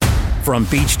From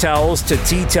beach towels to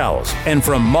tea towels, and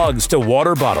from mugs to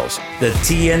water bottles, the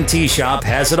TNT Shop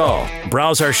has it all.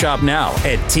 Browse our shop now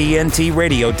at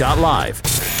tntradio.live.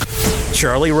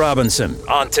 Charlie Robinson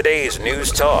on today's News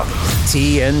Talk,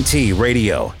 TNT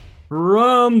Radio.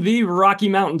 From the Rocky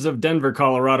Mountains of Denver,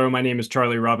 Colorado, my name is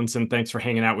Charlie Robinson. Thanks for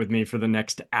hanging out with me for the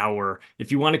next hour.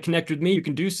 If you want to connect with me, you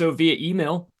can do so via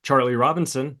email,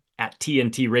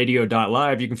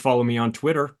 charlierobinson@tntradio.live. You can follow me on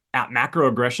Twitter,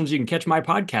 @macroaggressions. You can catch my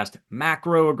podcast,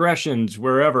 Macroaggressions,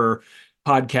 wherever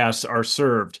podcasts are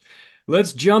served.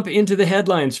 Let's jump into the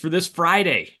headlines for this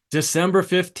Friday, December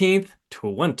 15th,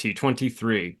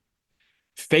 2023.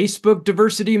 Facebook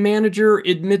diversity manager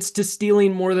admits to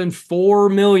stealing more than $4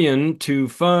 million to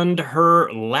fund her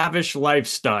lavish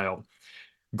lifestyle.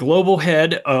 Global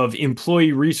head of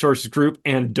employee resources group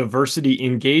and diversity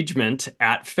engagement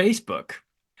at Facebook.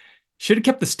 Should have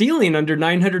kept the stealing under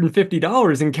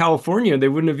 $950 in California. They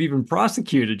wouldn't have even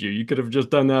prosecuted you. You could have just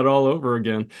done that all over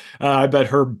again. I bet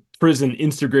her prison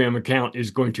Instagram account is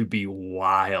going to be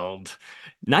wild.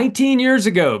 19 years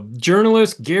ago,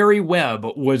 journalist Gary Webb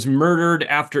was murdered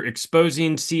after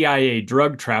exposing CIA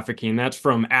drug trafficking. That's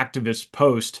from Activist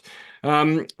Post.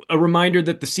 A reminder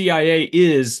that the CIA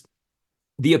is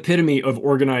the epitome of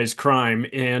organized crime.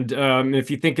 And if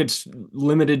you think it's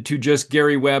limited to just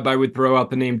Gary Webb, I would throw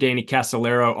out the name Danny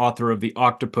Casolaro, author of The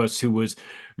Octopus, who was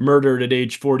murdered at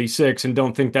age 46. And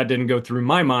don't think that didn't go through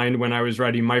my mind when I was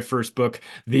writing my first book,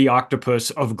 The Octopus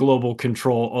of Global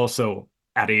Control, also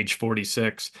at age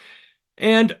 46.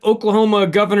 And Oklahoma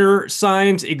governor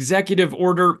signs executive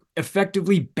order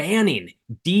effectively banning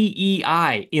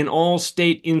DEI in all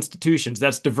state institutions.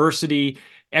 That's diversity,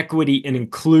 equity, and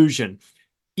inclusion.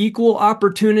 Equal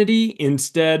opportunity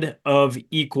instead of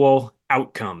equal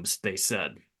outcomes, they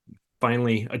said.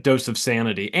 Finally, a dose of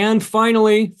sanity. And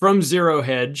finally, from Zero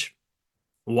Hedge,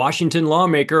 Washington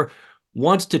lawmaker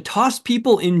wants to toss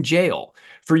people in jail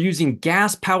for using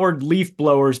gas-powered leaf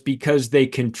blowers because they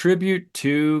contribute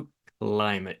to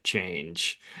climate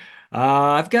change.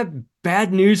 I've got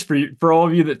bad news for all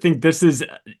of you that think this is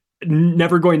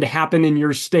never going to happen in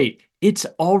your state. It's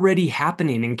already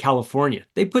happening in California.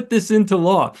 They put this into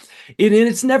law. And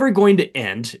it's never going to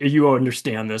end. You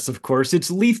understand this, of course. It's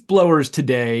leaf blowers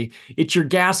today. It's your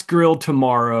gas grill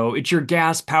tomorrow. It's your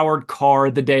gas-powered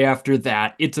car the day after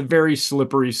that. It's a very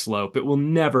slippery slope. It will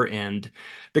never end.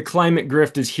 The climate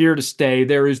grift is here to stay.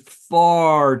 There is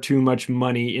far too much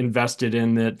money invested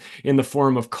in it in the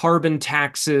form of carbon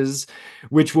taxes,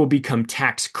 which will become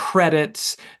tax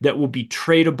credits that will be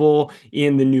tradable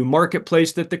in the new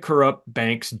marketplace that the corrupt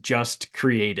banks just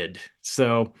created.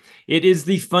 So it is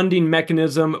the funding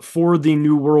mechanism for the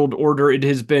New World Order. It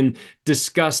has been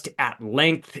discussed at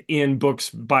length in books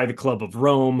by the Club of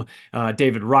Rome,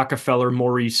 David Rockefeller,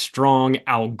 Maurice Strong,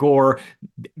 Al Gore,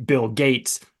 Bill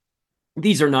Gates.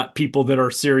 These are not people that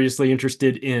are seriously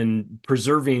interested in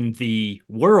preserving the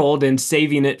world and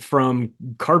saving it from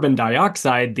carbon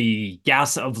dioxide, the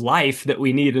gas of life that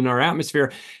we need in our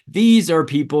atmosphere. These are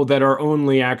people that are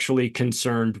only actually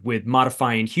concerned with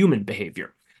modifying human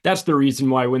behavior. That's the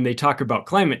reason why when they talk about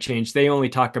climate change, they only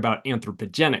talk about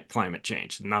anthropogenic climate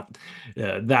change, not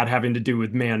that having to do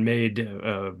with man-made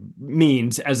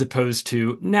means as opposed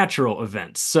to natural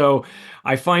events. So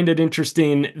I find it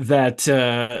interesting that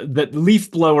that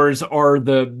leaf blowers are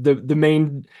the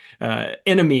main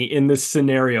enemy in this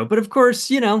scenario. But of course,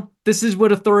 you know, this is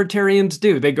what authoritarians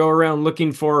do. They go around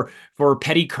looking for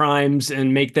petty crimes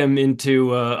and make them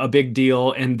into a big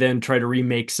deal and then try to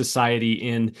remake society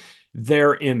in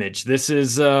their image. This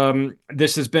has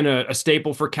been a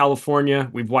staple for California.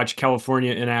 We've watched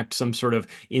California enact some sort of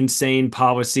insane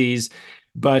policies,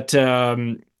 but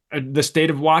the state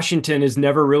of Washington is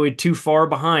never really too far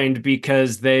behind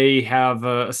because they have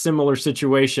a similar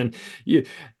situation.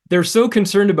 They're so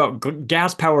concerned about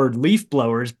gas-powered leaf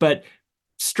blowers, but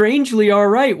strangely all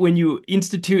right when you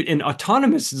institute an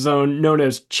autonomous zone known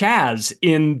as Chaz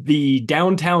in the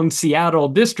downtown Seattle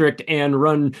district and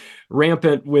run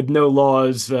rampant with no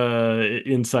laws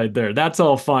inside there. That's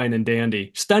all fine and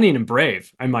dandy. Stunning and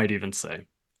brave, I might even say.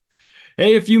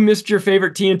 Hey, if you missed your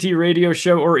favorite TNT radio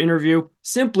show or interview,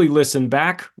 simply listen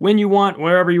back when you want,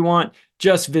 wherever you want.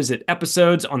 Just visit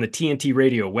episodes on the TNT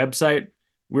Radio website.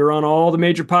 We're on all the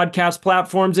major podcast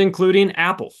platforms, including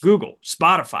Apple, Google,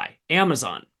 Spotify,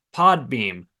 Amazon,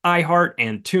 Podbeam, iHeart,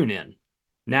 and TuneIn.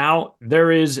 Now,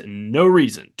 there is no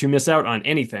reason to miss out on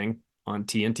anything on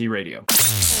TNT Radio.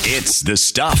 It's the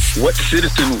stuff. What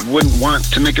citizen wouldn't want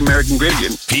to make America great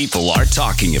again? People are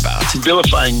talking about.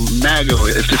 Vilifying MAGA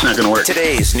is just not going to work.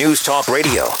 Today's News Talk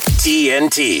Radio,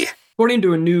 TNT. According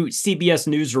to a new CBS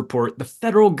News report, the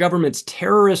federal government's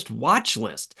terrorist watch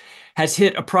list has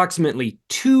hit approximately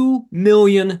 2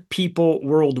 million people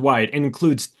worldwide and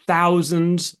includes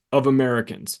thousands of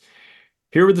Americans.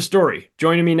 Here with the story.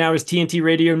 Joining me now is TNT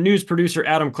Radio news producer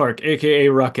Adam Clark, aka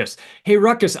Ruckus. Hey,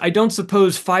 Ruckus, I don't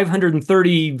suppose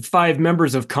 535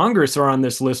 members of Congress are on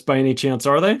this list by any chance,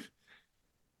 are they?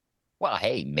 Well,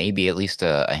 hey, maybe at least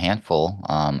a handful.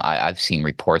 I've seen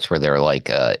reports where they're like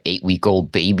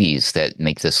 8-week-old babies that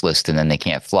make this list and then they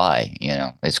can't fly.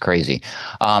 It's crazy.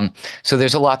 So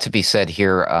there's a lot to be said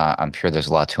here. I'm sure there's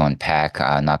a lot to unpack,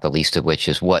 not the least of which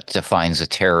is what defines a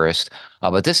terrorist.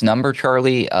 But this number,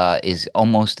 Charlie, is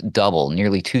almost double,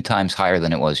 nearly 2 times higher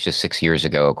than it was just 6 years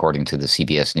ago, according to the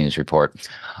CBS News report.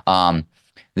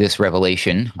 This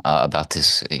revelation about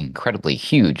this incredibly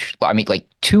huge, I mean, like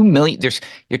 2 million,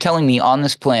 you're telling me on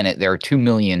this planet there are 2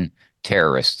 million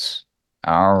terrorists.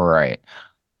 All right.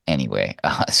 Anyway,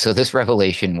 so this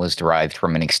revelation was derived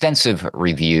from an extensive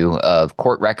review of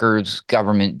court records,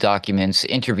 government documents,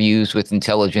 interviews with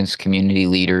intelligence community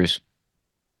leaders,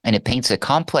 and it paints a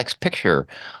complex picture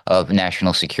of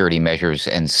national security measures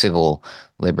and civil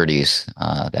liberties.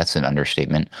 That's an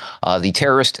understatement. The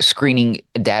terrorist screening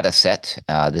data set,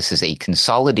 this is a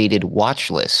consolidated watch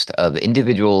list of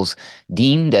individuals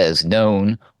deemed as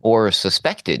known or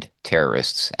suspected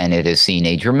terrorists, and it has seen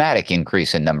a dramatic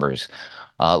increase in numbers.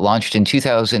 Launched in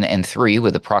 2003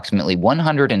 with approximately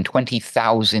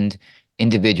 120,000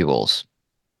 individuals.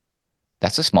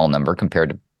 That's a small number compared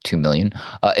to 2 million.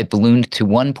 It ballooned to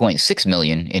 1.6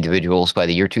 million individuals by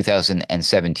the year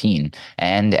 2017.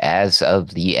 And as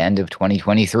of the end of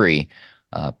 2023,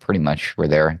 pretty much we're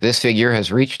there. This figure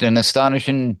has reached an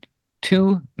astonishing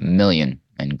 2 million,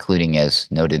 including, as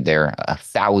noted there,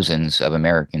 thousands of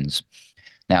Americans.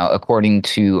 Now, according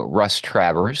to Russ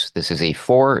Travers, this is a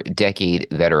 4-decade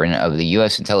veteran of the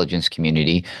U.S. intelligence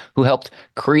community who helped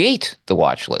create the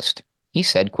watch list. He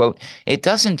said, quote, "It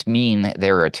doesn't mean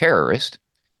they're a terrorist.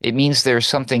 It means there's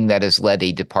something that has led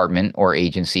a department or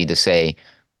agency to say,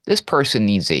 this person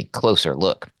needs a closer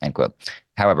look," end quote.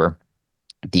 However,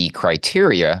 the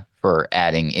criteria for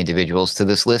adding individuals to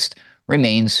this list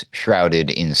remains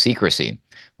shrouded in secrecy,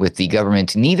 with the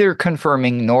government neither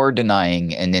confirming nor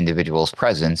denying an individual's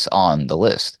presence on the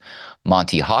list.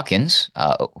 Monty Hawkins,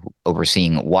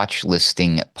 overseeing watch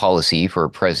listing policy for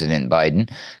President Biden,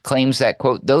 claims that,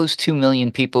 quote, "those 2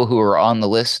 million people who are on the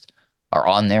list are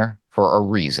on there for a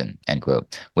reason," end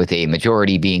quote, with a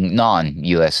majority being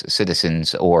non-U.S.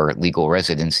 citizens or legal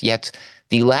residents. Yet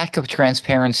the lack of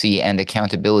transparency and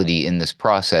accountability in this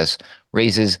process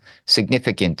raises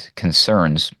significant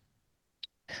concerns.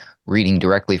 Reading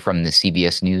directly from the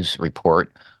CBS News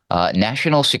report,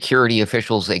 national security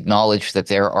officials acknowledge that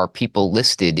there are people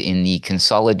listed in the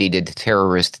consolidated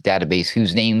terrorist database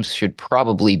whose names should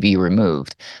probably be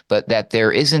removed, but that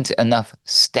there isn't enough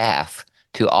staff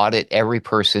to audit every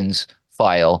person's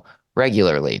file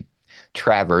regularly.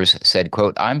 Travers said,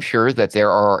 quote, "I'm sure that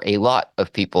there are a lot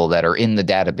of people that are in the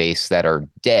database that are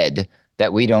dead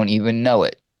that we don't even know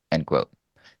it," end quote.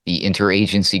 The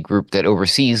interagency group that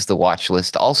oversees the watch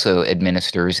list also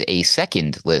administers a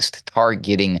second list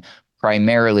targeting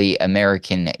primarily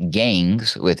American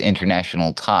gangs with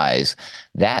international ties.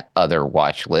 That other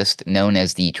watch list, known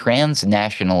as the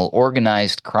Transnational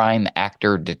Organized Crime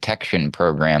Actor Detection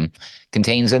Program,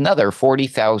 contains another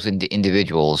 40,000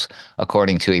 individuals,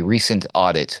 according to a recent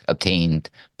audit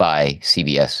obtained by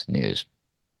CBS News.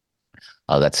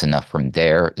 That's enough from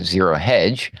there. Zero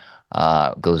Hedge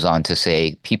goes on to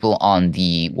say people on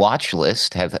the watch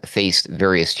list have faced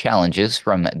various challenges,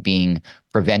 from being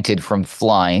prevented from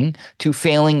flying to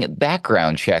failing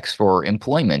background checks for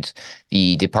employment.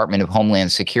 The Department of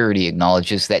Homeland Security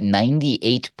acknowledges that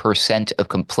 98% of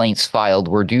complaints filed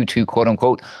were due to, quote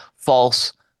unquote,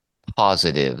 false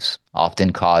positives,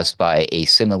 often caused by a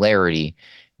similarity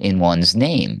in one's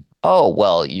name. Oh,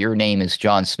 well, your name is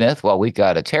John Smith. Well, we've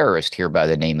got a terrorist here by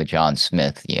the name of John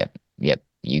Smith. Yep,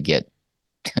 you get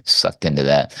sucked into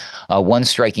that. One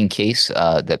striking case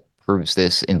that proves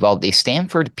this involved a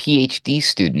Stanford PhD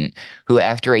student who,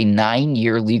 after a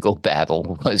 9-year legal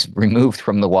battle, was removed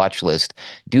from the watch list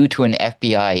due to an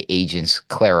FBI agent's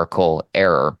clerical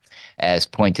error, as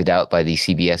pointed out by the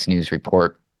CBS News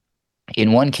report.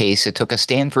 In one case, it took a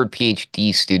Stanford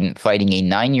PhD student fighting a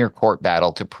 9-year court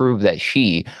battle to prove that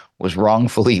she was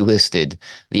wrongfully listed.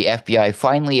 The FBI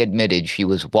finally admitted she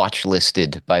was watch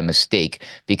listed by mistake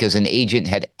because an agent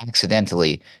had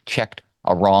accidentally checked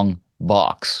a wrong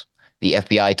box. The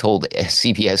FBI told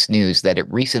CBS News that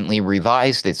it recently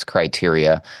revised its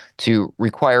criteria to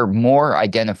require more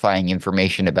identifying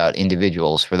information about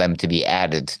individuals for them to be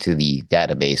added to the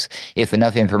database. If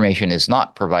enough information is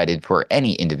not provided for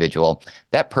any individual,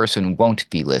 that person won't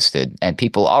be listed, and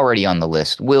people already on the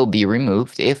list will be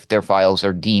removed if their files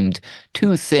are deemed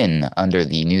too thin under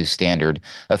the new standard.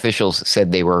 Officials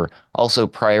said they were also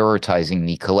prioritizing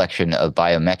the collection of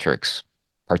biometrics,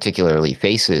 particularly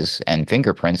faces and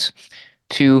fingerprints,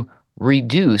 to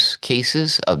reduce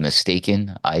cases of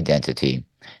mistaken identity.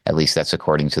 At least that's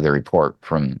according to the report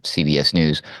from CBS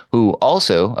News, who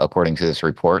also, according to this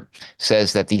report,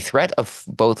 says that the threat of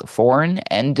both foreign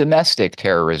and domestic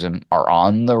terrorism are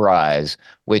on the rise,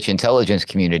 which intelligence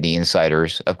community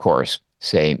insiders, of course,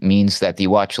 say means that the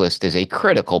watch list is a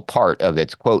critical part of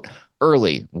its, quote,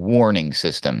 early warning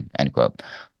system, end quote.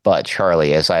 But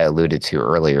Charlie, as I alluded to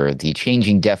earlier, the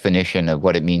changing definition of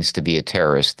what it means to be a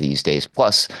terrorist these days,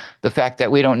 plus the fact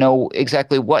that we don't know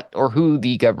exactly what or who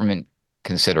the government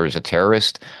considers a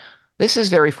terrorist, this is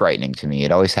very frightening to me.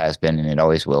 It always has been and it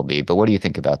always will be. But what do you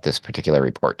think about this particular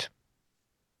report?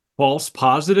 False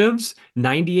positives,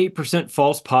 98%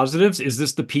 false positives. Is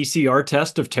this the PCR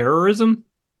test of terrorism?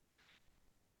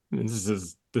 This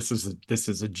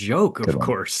is a joke, Good of one.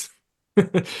 course.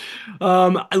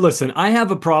 Listen, I have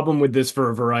a problem with this for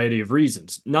a variety of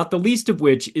reasons, not the least of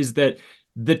which is that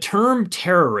the term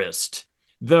terrorist,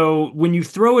 though when you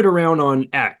throw it around on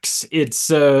X, it's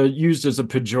used as a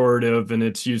pejorative and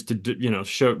it's used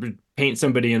to, paint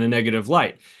somebody in a negative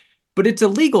light. But it's a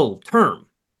legal term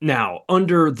now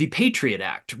under the Patriot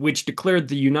Act, which declared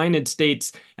the United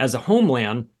States as a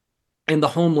homeland and the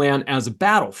homeland as a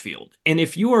battlefield. And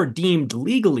if you are deemed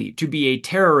legally to be a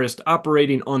terrorist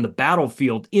operating on the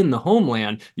battlefield in the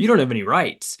homeland, you don't have any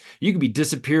rights. You can be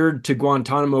disappeared to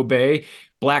Guantanamo Bay,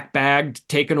 black bagged,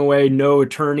 taken away, no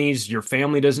attorneys, your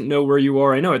family doesn't know where you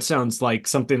are. I know it sounds like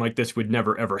something like this would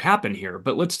never ever happen here,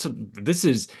 but this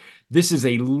is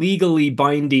a legally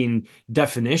binding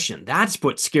definition. That's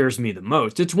what scares me the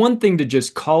most. It's one thing to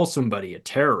just call somebody a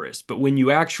terrorist, but when you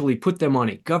actually put them on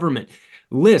a government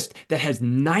list that has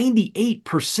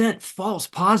 98% false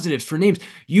positives for names,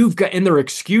 and their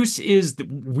excuse is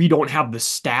that we don't have the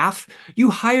staff. You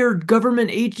hired government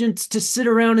agents to sit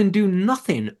around and do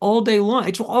nothing all day long.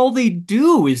 It's all they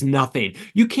do is nothing.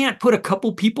 You can't put a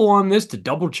couple people on this to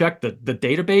double check the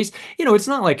database. It's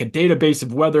not like a database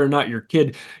of whether or not your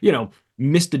kid,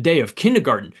 missed a day of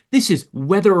kindergarten. This is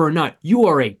whether or not you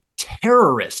are a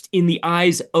terrorist in the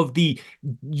eyes of the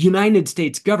United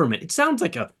States government. It sounds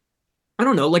like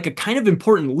like a kind of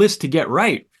important list to get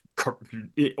right.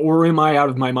 Or am I out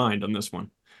of my mind on this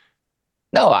one?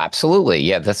 No, absolutely.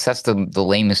 Yeah, that's the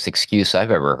lamest excuse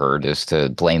I've ever heard, is to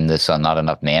blame this on not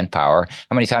enough manpower.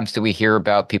 How many times do we hear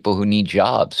about people who need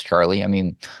jobs, Charlie? I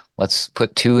mean, let's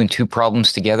put two and two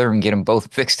problems together and get them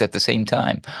both fixed at the same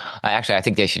time. I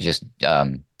think they should just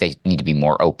they need to be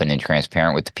more open and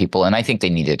transparent with the people, and I think they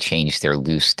need to change their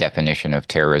loose definition of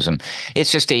terrorism.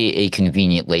 It's just a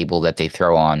convenient label that they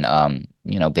throw on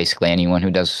basically anyone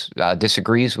who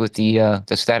disagrees with the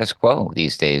status quo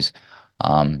these days.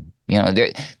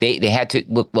 They had to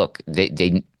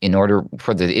they in order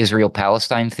for the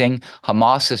Israel-Palestine thing,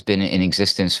 Hamas has been in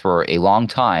existence for a long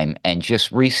time, and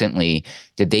just recently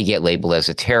did they get labeled as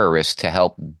a terrorist to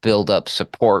help build up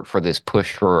support for this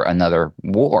push for another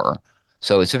war.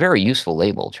 So it's a very useful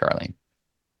label, Charlie.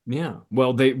 Yeah.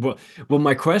 Well,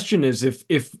 my question is if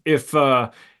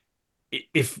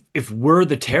we're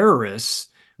the terrorists,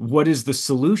 what is the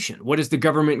solution? What is the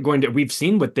government going to? We've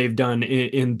seen what they've done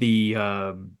in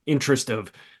the interest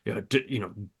of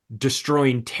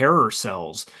destroying terror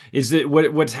cells. Is it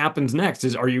what happens next?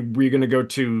 Are you going to go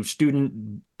to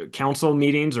student council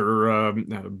meetings or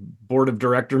board of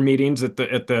director meetings at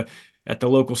the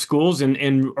local schools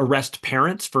and arrest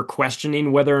parents for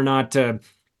questioning whether or not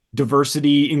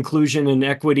diversity, inclusion, and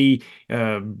equity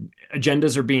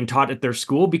agendas are being taught at their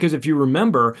school? Because if you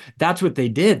remember, that's what they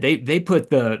did. They put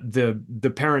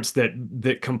the parents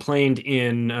that complained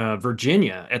in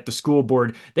Virginia at the school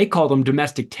board. They called them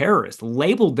domestic terrorists,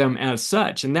 labeled them as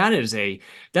such, and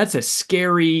that's a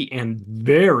scary and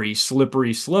very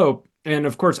slippery slope. And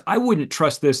of course, I wouldn't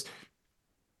trust this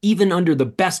even under the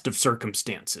best of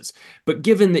circumstances. But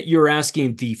given that you're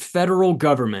asking the federal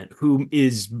government, who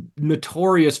is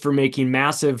notorious for making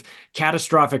massive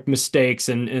catastrophic mistakes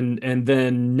and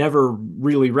then never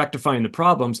really rectifying the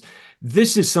problems,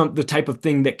 this is the type of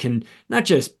thing that can not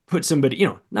just put somebody,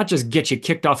 not just get you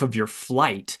kicked off of your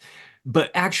flight,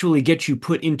 but actually get you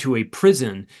put into a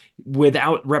prison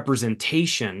without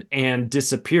representation and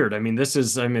disappeared. This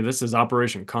is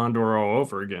Operation Condor all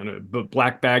over again, but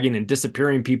black bagging and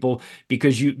disappearing people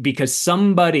because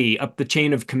somebody up the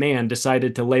chain of command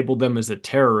decided to label them as a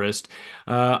terrorist.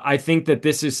 I think that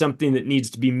this is something that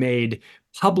needs to be made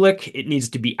public. It needs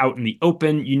to be out in the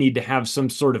open. You need to have some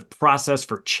sort of process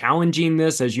for challenging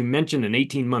this. As you mentioned, an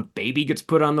 18-month baby gets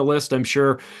put on the list. I'm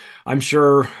sure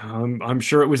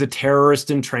it was a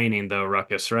terrorist in training, though,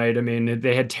 Ruckus, right? I mean,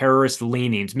 they had terrorist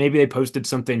leanings. Maybe they posted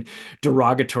something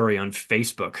derogatory on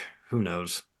Facebook. Who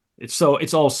knows? It's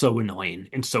all so annoying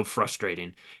and so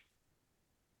frustrating.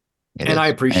 And I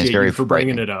appreciate you for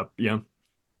bringing it up. Yeah.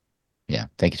 Yeah.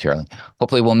 Thank you, Charlie.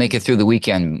 Hopefully we'll make it through the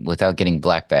weekend without getting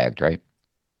black bagged, right?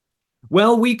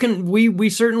 Well, we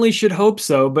certainly should hope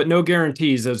so, but no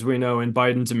guarantees. As we know, in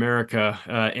Biden's America,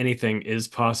 anything is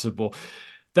possible.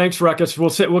 Thanks, Ruckus.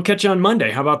 We'll catch you on Monday.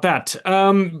 How about that?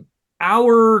 In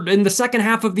the second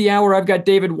half of the hour, I've got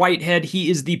David Whitehead.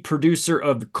 He is the producer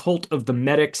of the Cult of the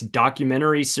Medics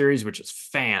documentary series, which is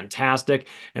fantastic.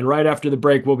 And right after the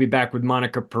break, we'll be back with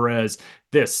Monica Perez.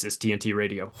 This is TNT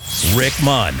Radio. Rick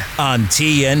Munn on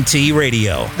TNT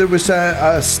Radio. There was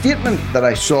a statement that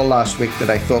I saw last week that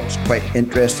I thought was quite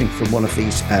interesting from one of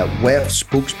these WEF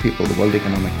spokespeople, the World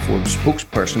Economic Forum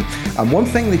spokesperson. And one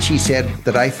thing that she said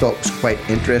that I thought was quite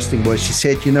interesting was she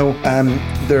said,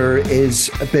 there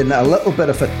is been a little bit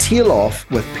of a tail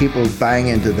off with people buying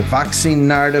into the vaccine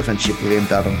narrative, and she blamed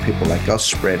that on people like us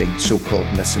spreading so-called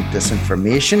mis and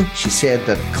disinformation. She said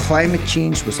that climate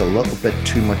change was a little bit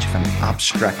too much of an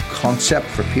abstract concept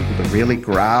for people to really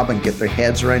grab and get their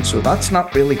heads around, so that's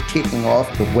not really taking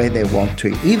off the way they want to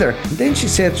either. And then she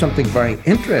said something very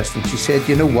interesting. She said,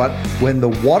 you know what, when the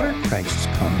water crisis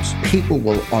comes, people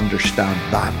will understand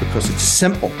that because it's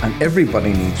simple and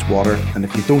everybody needs water, and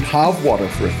if you don't have water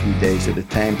for a few days at a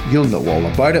time, you'll know all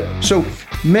about it. So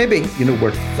maybe,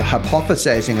 we're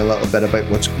hypothesizing a little bit about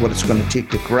what it's going to take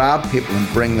to grab people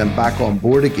and bring them back on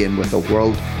board again with a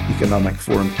World Economic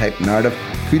Forum type narrative.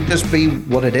 Could this be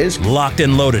what it is? Locked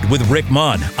and Loaded with Rick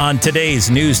Munn on today's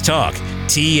News Talk,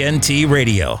 TNT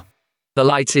Radio. The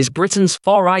Light is Britain's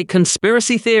far-right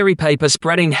conspiracy theory paper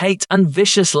spreading hate and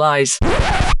vicious lies.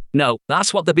 No,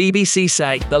 that's what the BBC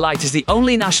say. The Light is the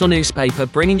only national newspaper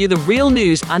bringing you the real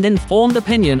news and informed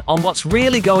opinion on what's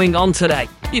really going on today.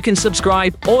 You can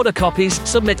subscribe, order copies,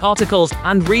 submit articles,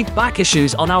 and read back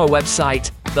issues on our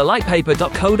website,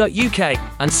 thelightpaper.co.uk,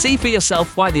 and see for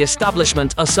yourself why the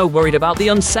establishment are so worried about the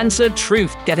uncensored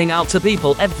truth getting out to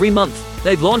people every month.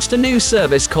 They've launched a new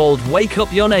service called Wake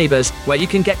Up Your Neighbours, where you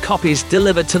can get copies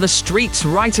delivered to the streets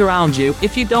right around you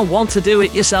if you don't want to do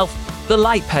it yourself. The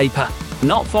Light Paper.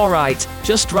 Not far right,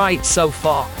 just right so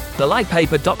far.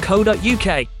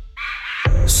 Thelightpaper.co.uk.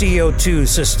 CO2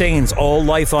 sustains all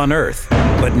life on Earth,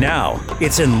 but now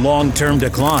it's in long-term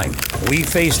decline. We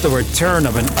face the return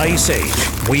of an ice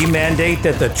age. We mandate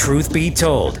that the truth be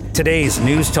told. Today's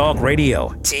News Talk Radio,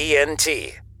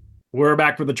 TNT. We're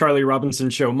back with the Charlie Robinson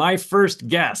Show. My first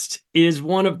guest is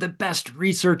one of the best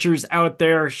researchers out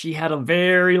there. She had a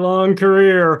very long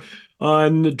career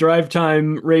on Drive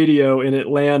Time Radio in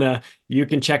Atlanta. You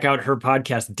can check out her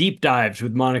podcast, Deep Dives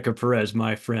with Monica Perez,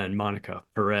 my friend, Monica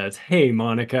Perez. Hey,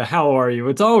 Monica, how are you?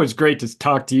 It's always great to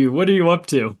talk to you. What are you up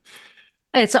to?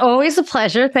 It's always a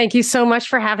pleasure. Thank you so much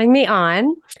for having me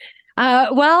on.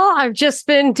 Well, I've just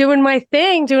been doing my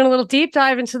thing, doing a little deep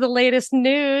dive into the latest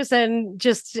news, and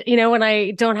just, when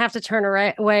I don't have to turn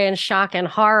away in shock and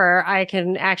horror, I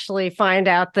can actually find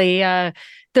out the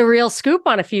real scoop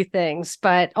on a few things,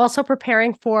 but also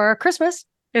preparing for Christmas.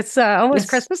 It's almost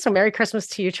Christmas, so Merry Christmas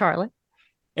to you, Charlie.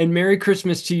 And Merry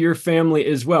Christmas to your family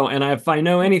as well. And if I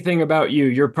know anything about you,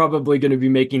 you're probably going to be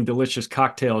making delicious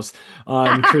cocktails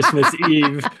on Christmas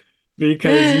Eve,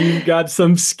 because you've got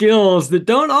some skills that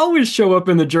don't always show up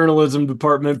in the journalism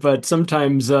department, but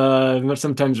sometimes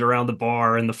around the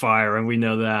bar and the fire, and we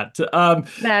know that.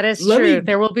 That is true.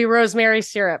 There will be rosemary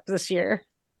syrup this year.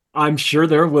 I'm sure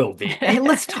there will be. Hey,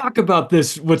 let's talk about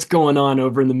this, what's going on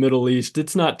over in the Middle East.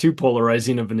 It's not too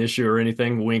polarizing of an issue or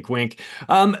anything, wink, wink.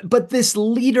 But this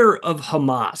leader of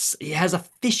Hamas, he has a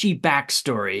fishy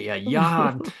backstory.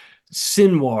 Yahya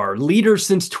Sinwar, leader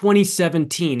since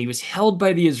 2017. He was held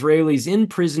by the Israelis in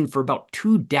prison for about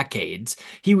 2 decades.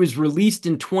 He was released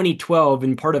in 2012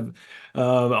 in part of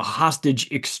a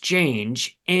hostage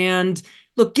exchange. And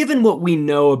look, given what we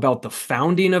know about the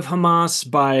founding of Hamas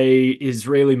by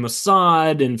Israeli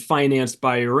Mossad and financed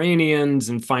by Iranians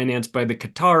and financed by the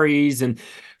Qataris and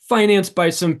financed by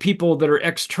some people that are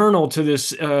external to this,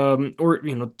 to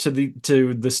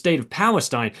the state of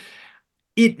Palestine,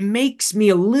 it makes me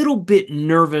a little bit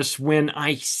nervous when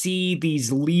I see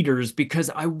these leaders, because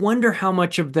I wonder how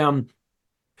much of them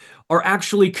are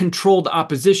actually controlled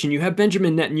opposition. You have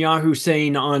Benjamin Netanyahu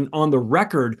saying on the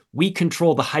record, we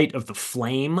control the height of the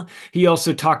flame. He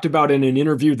also talked about in an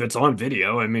interview that's on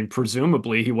video, I mean,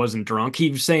 presumably he wasn't drunk, he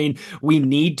was saying we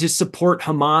need to support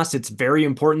Hamas. It's very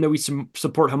important that we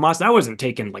support Hamas. That wasn't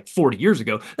taken like 40 years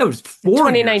ago. That was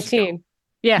 2019. Years ago.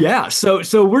 Yeah. Yeah.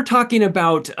 So we're talking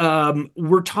about a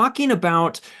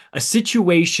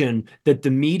situation that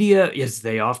the media, as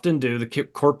they often do, the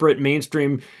corporate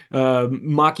mainstream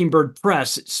mockingbird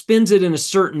press spins it in a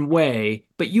certain way.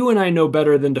 But you and I know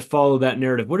better than to follow that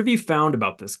narrative. What have you found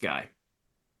about this guy?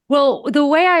 Well, the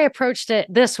way I approached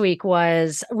it this week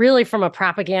was really from a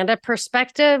propaganda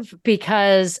perspective,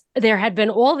 because there had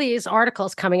been all these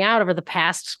articles coming out over the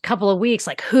past couple of weeks,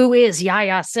 like, who is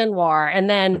Yahya Sinwar? And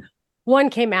then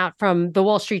one came out from the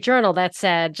Wall Street Journal that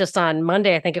said, just on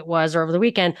Monday, I think it was, or over the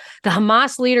weekend, the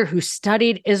Hamas leader who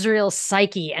studied Israel's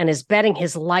psyche and is betting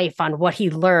his life on what he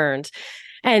learned.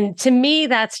 And to me,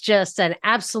 that's just an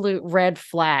absolute red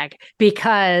flag,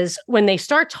 because when they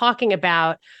start talking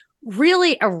about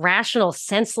really irrational,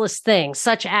 senseless things,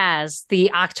 such as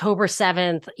the October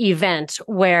 7th event,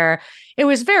 where it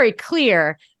was very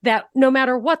clear that no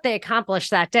matter what they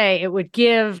accomplished that day, it would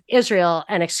give Israel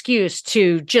an excuse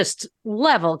to just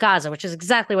level Gaza, which is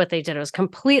exactly what they did. It was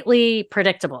completely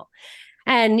predictable.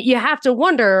 And you have to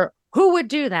wonder who would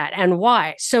do that and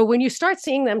why. So when you start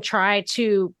seeing them try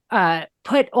to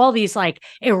put all these like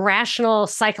irrational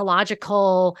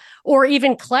psychological or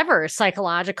even clever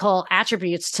psychological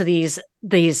attributes to these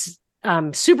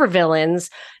supervillains,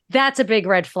 that's a big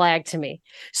red flag to me.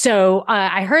 So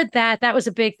I heard that was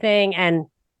a big thing. And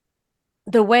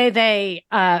the way they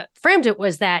framed it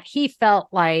was that he felt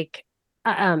like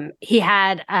he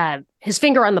had his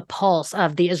finger on the pulse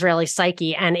of the Israeli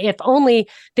psyche. And if only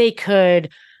they could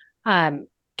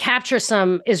capture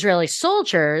some Israeli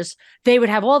soldiers, they would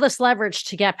have all this leverage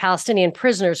to get Palestinian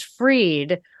prisoners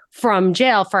freed from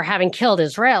jail for having killed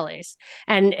Israelis.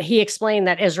 And he explained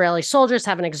that Israeli soldiers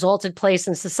have an exalted place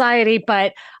in society,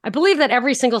 but I believe that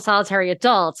every single solitary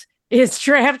adult is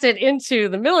drafted into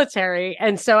the military.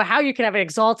 And so how you can have an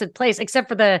exalted place, except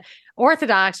for the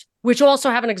Orthodox, which also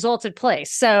have an exalted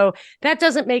place. So that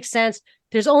doesn't make sense.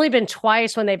 There's only been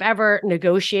twice when they've ever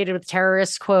negotiated with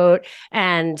terrorists, quote,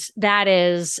 and that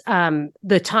is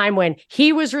the time when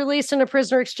he was released in a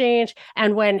prisoner exchange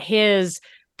and when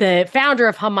the founder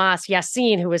of Hamas,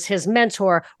 Yassin, who was his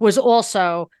mentor, was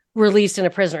also released in a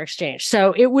prisoner exchange.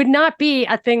 So it would not be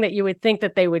a thing that you would think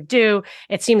that they would do.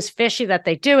 It seems fishy that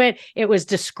they do it. It was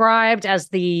described as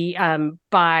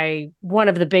by one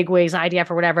of the bigwigs, IDF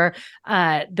or whatever,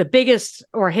 the biggest,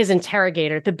 or his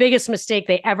interrogator, the biggest mistake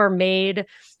they ever made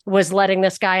was letting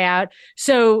this guy out.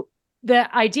 So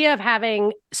the idea of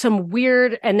having some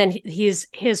weird, and then his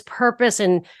purpose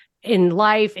in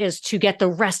life is to get the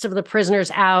rest of the prisoners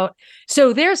out.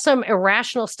 So there's some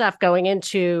irrational stuff going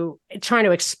into trying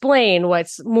to explain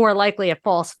what's more likely a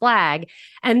false flag.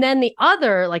 And then the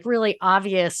other, like, really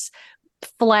obvious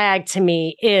flag to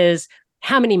me is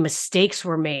how many mistakes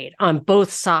were made on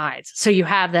both sides. So you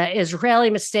have the Israeli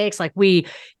mistakes, like we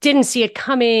didn't see it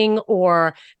coming,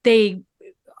 or they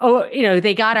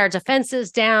got our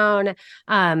defenses down.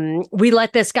 We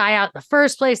let this guy out in the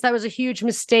first place. That was a huge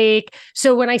mistake.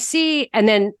 So when I see, and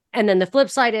then the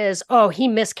flip side is, he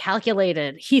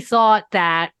miscalculated. He thought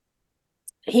that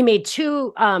he made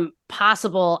two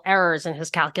possible errors in his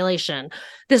calculation.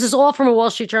 This is all from a Wall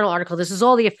Street Journal article. This is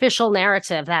all the official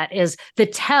narrative that is the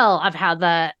tell of how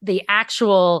the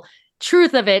actual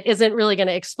truth of it isn't really going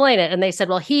to explain it. And they said,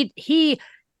 well, he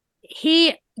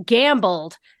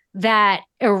gambled that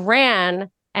Iran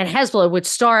and Hezbollah would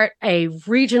start a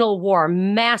regional war,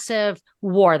 massive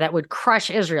war that would crush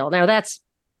Israel. Now, that's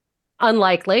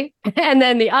unlikely. And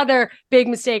then the other big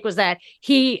mistake was that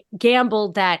he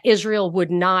gambled that Israel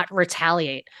would not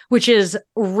retaliate, which is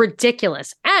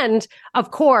ridiculous. And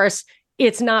of course,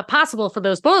 it's not possible for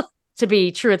those both to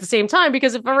be true at the same time,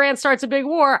 because if Iran starts a big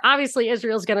war, obviously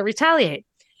Israel's going to retaliate.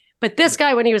 But this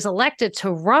guy, when he was elected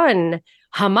to run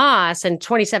Hamas in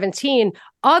 2017,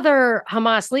 other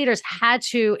Hamas leaders had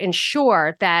to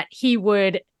ensure that he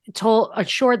would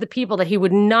assure the people that he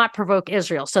would not provoke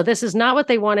Israel. So this is not what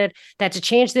they wanted. They had to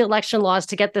change the election laws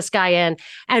to get this guy in.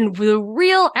 And the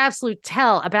real absolute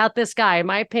tell about this guy, in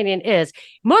my opinion, is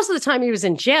most of the time he was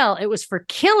in jail, it was for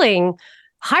killing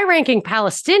high-ranking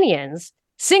Palestinians.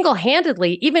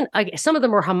 single-handedly, even some of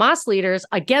them were Hamas leaders,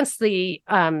 against the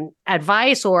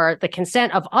advice or the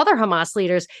consent of other Hamas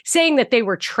leaders, saying that they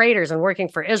were traitors and working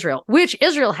for Israel, which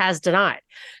Israel has denied.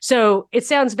 So it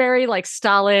sounds very like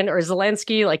Stalin or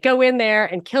Zelensky, like go in there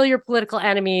and kill your political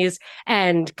enemies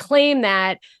and claim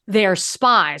that they're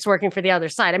spies working for the other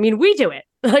side. I mean, we do it.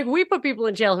 Like we put people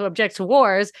in jail who object to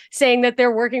wars, saying that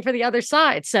they're working for the other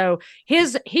side. So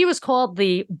he was called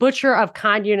the butcher of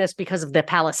Khan Yunis because of the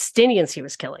Palestinians he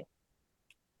was killing.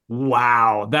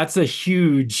 Wow, that's a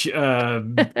huge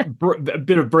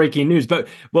bit of breaking news. But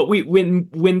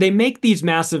when they make these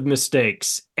massive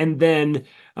mistakes and then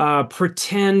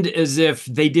pretend as if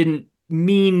they didn't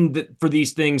mean for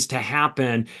these things to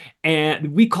happen,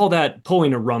 and we call that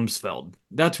pulling a Rumsfeld.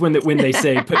 That's when they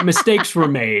say mistakes were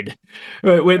made.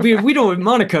 We don't,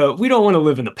 Monica. We don't want to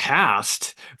live in the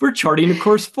past. We're charting a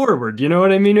course forward. You know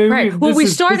what I mean? Right. Well, we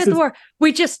started the war.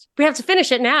 We have to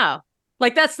finish it now.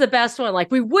 Like that's the best one. Like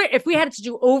we would, if we had to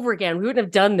do over again, we wouldn't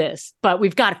have done this. But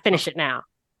we've got to finish it now.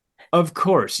 Of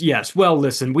course, yes. Well,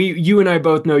 listen, you and I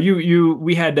both know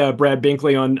we had Brad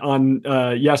Binkley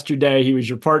on yesterday. He was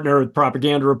your partner with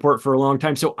Propaganda Report for a long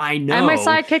time, so I know. And my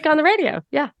sidekick on the radio,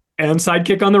 yeah. And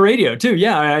sidekick on the radio too,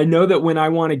 yeah. I know that when I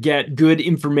want to get good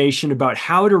information about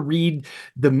how to read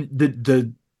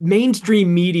the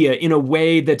mainstream media in a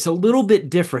way that's a little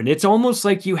bit different. It's almost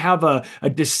like you have a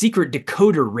secret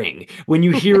decoder ring when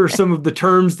you hear some of the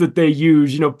terms that they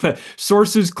use,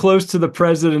 sources close to the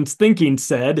president's thinking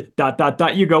said, ...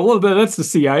 You go, well, that's the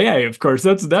CIA, of course.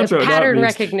 That's what pattern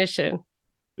recognition.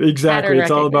 Exactly.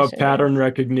 It's all about pattern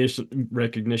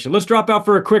recognition. Let's drop out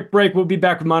for a quick break. We'll be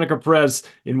back with Monica Perez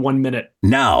in 1 minute.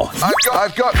 Now,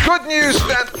 I've got good news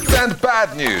and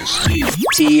bad news.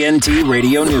 TNT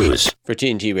Radio News. For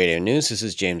TNT Radio News, this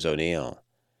is James O'Neill.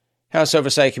 House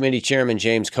Oversight Committee Chairman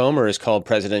James Comer has called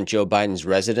President Joe Biden's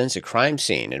residence a crime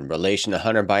scene in relation to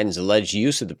Hunter Biden's alleged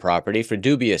use of the property for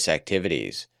dubious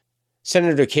activities.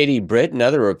 Senator Katie Britt and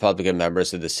other Republican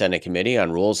members of the Senate Committee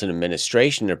on Rules and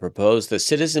Administration have proposed the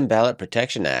Citizen Ballot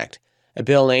Protection Act, a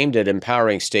bill aimed at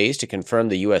empowering states to confirm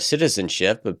the U.S.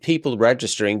 citizenship of people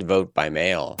registering to vote by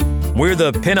mail. We're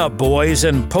the pinup boys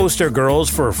and poster girls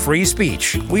for free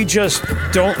speech. We just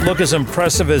don't look as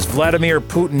impressive as Vladimir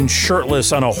Putin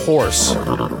shirtless on a horse.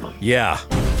 Yeah.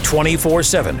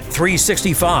 24/7,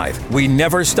 365. We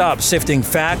never stop sifting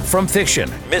fact from fiction,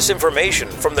 misinformation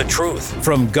from the truth,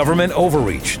 from government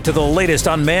overreach to the latest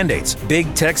on mandates,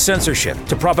 big tech censorship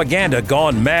to propaganda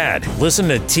gone mad. Listen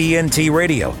to TNT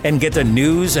Radio and get the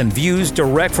news and views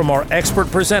direct from our expert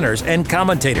presenters and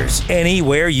commentators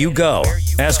anywhere you go.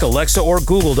 Ask Alexa or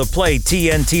Google to play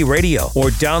TNT Radio or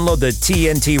download the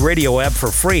TNT Radio app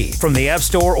for free from the App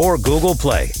Store or Google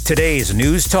Play. Today's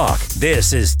News Talk.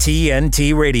 This is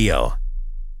TNT Radio.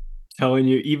 Telling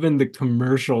you, even the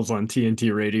commercials on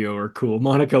TNT Radio are cool.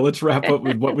 Monica, let's wrap up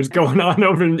with what was going on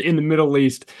over in the Middle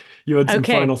East. You had some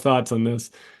final thoughts on this.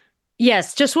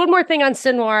 Yes, just one more thing on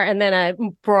Sinwar and then a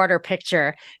broader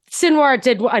picture. Sinwar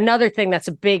did another thing that's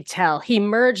a big tell. He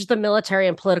merged the military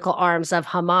and political arms of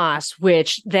Hamas,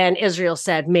 which then Israel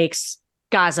said makes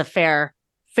Gaza fair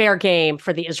game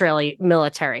for the Israeli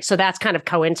military. So that's kind of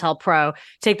COINTELPRO.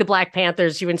 Take the Black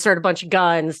Panthers, you insert a bunch of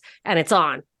guns, and it's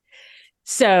on.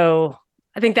 So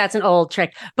I think that's an old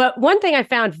trick. But one thing I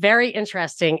found very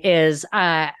interesting is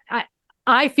I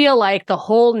feel like the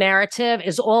whole narrative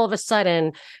is all of a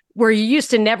sudden where you used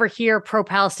to never hear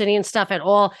pro-Palestinian stuff at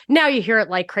all. Now you hear it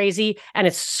like crazy, and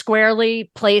it's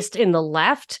squarely placed in the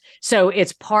left. So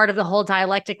it's part of the whole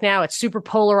dialectic now. It's super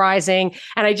polarizing.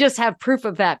 And I just have proof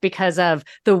of that because of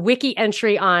the wiki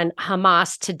entry on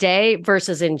Hamas today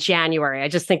versus in January. I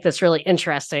just think that's really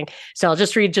interesting. So I'll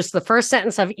just read just the first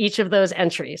sentence of each of those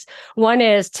entries. One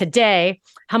is today,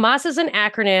 Hamas is an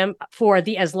acronym for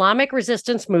the Islamic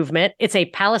Resistance Movement. It's a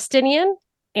Palestinian,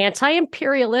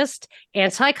 anti-imperialist,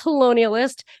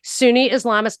 anti-colonialist, Sunni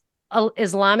Islamist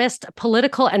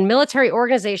political and military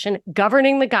organization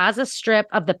governing the Gaza Strip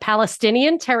of the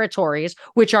Palestinian territories,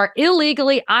 which are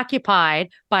illegally occupied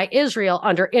by Israel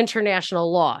under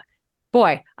international law.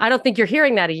 Boy, I don't think you're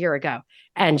hearing that a year ago.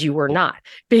 And you were not,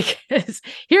 because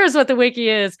here's what the wiki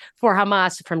is for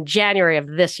Hamas from January of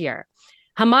this year.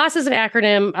 Hamas is an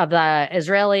acronym of the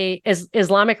Israeli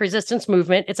Islamic Resistance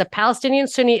Movement. It's a Palestinian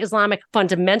Sunni Islamic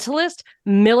fundamentalist,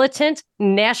 militant,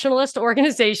 nationalist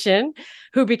organization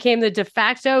who became the de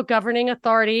facto governing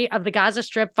authority of the Gaza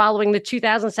Strip following the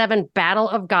 2007 Battle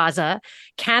of Gaza.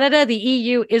 Canada, the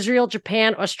EU, Israel,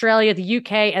 Japan, Australia, the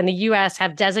UK, and the US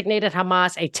have designated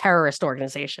Hamas a terrorist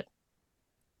organization.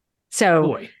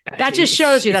 So that just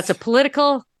shows you that's a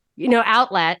political,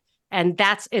 outlet. And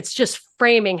it's just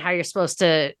framing how you're supposed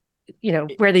to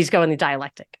where these go in the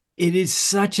dialectic. It is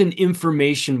such an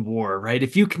information war, right?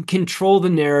 If you can control the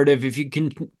narrative, if you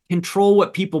can control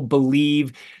what people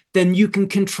believe, then you can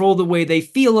control the way they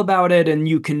feel about it, and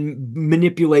you can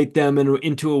manipulate them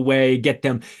into a way, get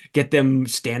them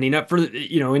standing up for,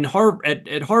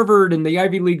 at Harvard and the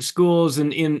Ivy League schools,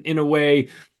 and in a way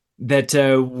that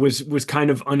was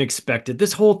kind of unexpected.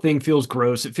 This whole thing feels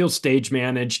gross. It feels stage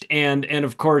managed, and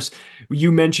of course,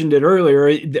 you mentioned it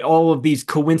earlier. All of these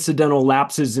coincidental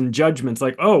lapses in judgments,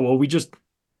 like, oh well, we just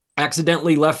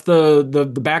accidentally left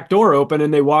the back door open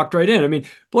and they walked right in. I mean,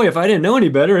 boy, if I didn't know any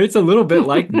better, it's a little bit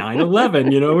like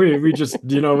 9/11. We just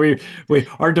we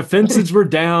our defenses were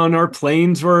down, our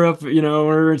planes were up,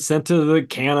 were sent to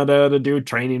Canada to do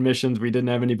training missions. We didn't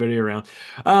have anybody around.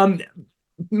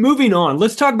 Moving on,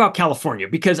 let's talk about California,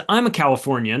 because I'm a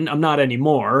Californian. I'm not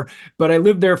anymore, but I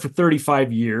lived there for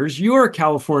 35 years. You're a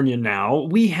Californian now.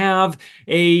 We have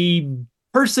a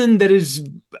person that is,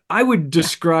 I would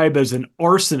describe as an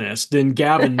arsonist in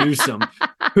Gavin Newsom,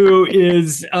 who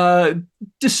is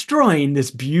destroying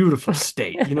this beautiful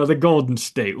state, the Golden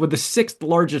State, with the 6th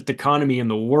largest economy in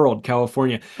the world,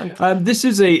 California. This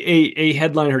is a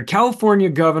headline here. California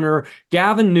Governor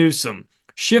Gavin Newsom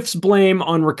shifts blame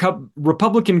on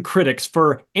Republican critics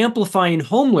for amplifying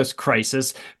homeless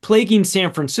crisis plaguing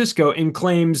San Francisco, and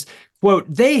claims, quote,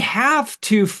 they have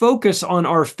to focus on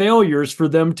our failures for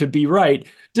them to be right,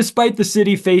 despite the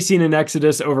city facing an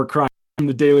exodus over crime. From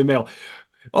the Daily Mail.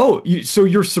 Oh, so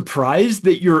you're surprised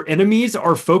that your enemies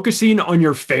are focusing on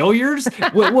your failures?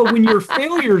 Well, when your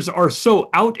failures are so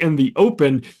out in the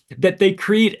open that they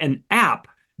create an app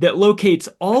that locates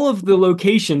all of the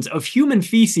locations of human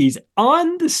feces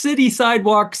on the city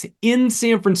sidewalks in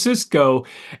San Francisco,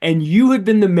 and you have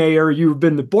been the mayor, you've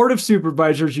been the board of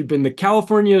supervisors, you've been the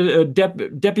California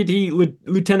deputy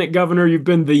lieutenant governor, you've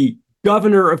been the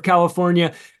governor of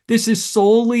California. This is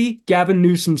solely Gavin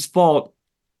Newsom's fault.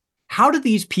 How do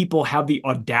these people have the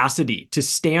audacity to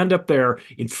stand up there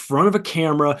in front of a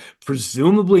camera,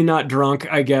 presumably not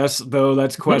drunk, I guess, though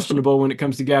that's questionable when it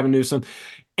comes to Gavin Newsom,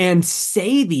 and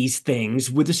say these things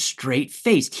with a straight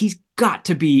face? He's got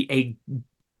to be a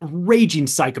raging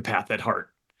psychopath at heart.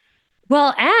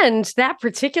 Well, and that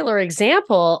particular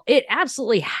example, it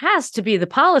absolutely has to be the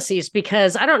policies,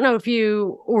 because I don't know if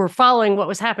you were following what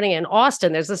was happening in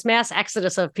Austin. There's this mass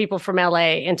exodus of people from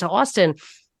LA into Austin.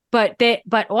 But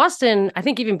Austin, I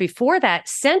think even before that,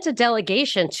 sent a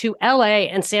delegation to LA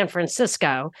and San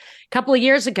Francisco a couple of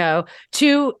years ago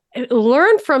to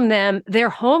learn from them their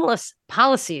homeless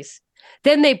policies.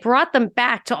 Then they brought them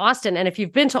back to Austin. And if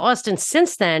you've been to Austin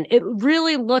since then, it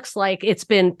really looks like it's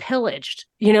been pillaged.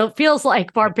 It feels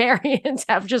like barbarians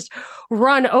have just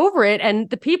run over it. And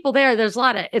the people there,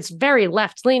 it's very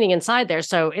left leaning inside there.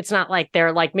 So it's not like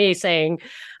they're like me saying,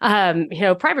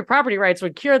 private property rights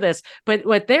would cure this. But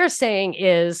what they're saying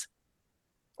is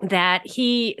that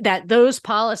those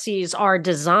policies are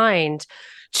designed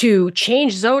to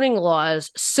change zoning laws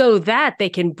so that they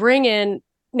can bring in.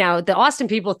 Now, the Austin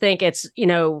people think it's,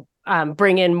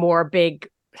 bring in more big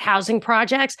housing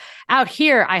projects. Out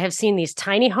here, I have seen these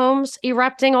tiny homes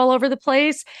erupting all over the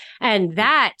place. And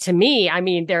that, to me, I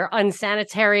mean, they're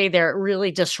unsanitary. They're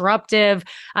really disruptive.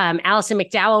 Alison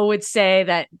McDowell would say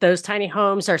that those tiny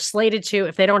homes are slated to,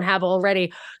 if they don't have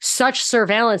already such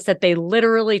surveillance that they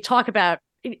literally talk about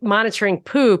monitoring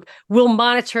poop, will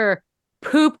monitor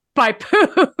poop by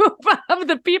poop of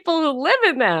the people who live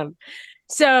in them.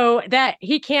 So that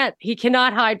he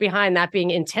cannot hide behind that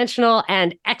being intentional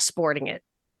and exporting it.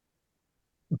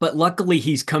 But luckily,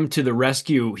 he's come to the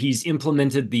rescue. He's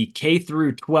implemented the K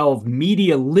through 12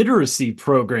 media literacy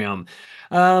program.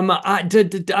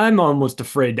 I'm almost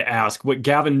afraid to ask what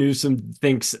Gavin Newsom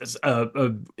thinks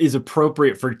is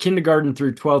appropriate for kindergarten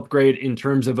through 12th grade in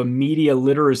terms of a media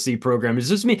literacy program. Is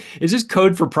this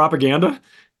code for propaganda?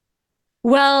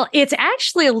 Well, it's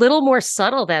actually a little more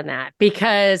subtle than that,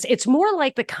 because it's more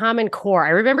like the Common Core. I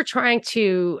remember trying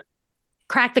to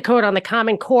crack the code on the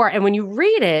Common Core, and when you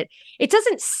read it, it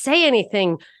doesn't say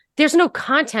anything. There's no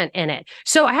content in it.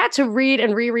 So I had to read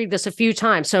and reread this a few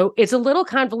times. So it's a little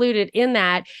convoluted in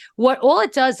that all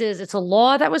it does is it's a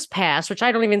law that was passed, which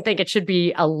I don't even think it should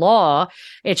be a law.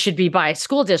 It should be by a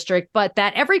school district, but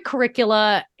that every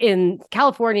curricula in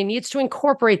California needs to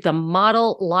incorporate the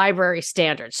model library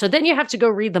standards. So then you have to go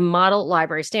read the model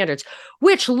library standards,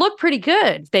 which look pretty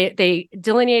good. They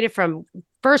delineated from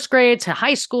first grade to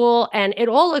high school, and it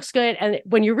all looks good. And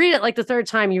when you read it like the third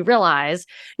time, you realize,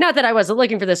 not that I wasn't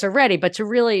looking for this already, but to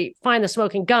really find the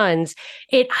smoking guns,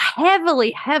 it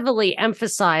heavily, heavily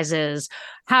emphasizes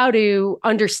how to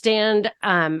understand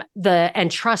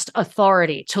and trust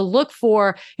authority, to look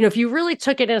for, if you really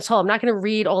took it in its whole, I'm not going to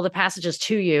read all the passages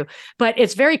to you, but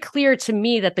it's very clear to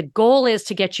me that the goal is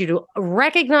to get you to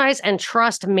recognize and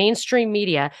trust mainstream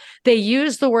media. They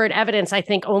use the word evidence, I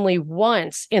think, only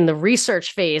once in the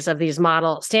research phase of these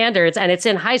model standards, and it's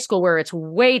in high school where it's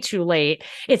way too late.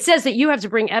 It says that you have to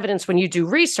bring evidence when you do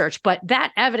research, but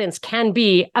that evidence can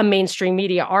be a mainstream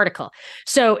media article.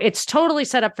 So it's totally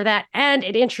set up for that. And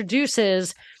it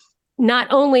introduces not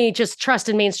only just trust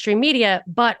in mainstream media,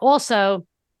 but also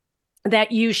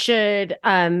that you should,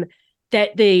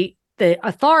 that the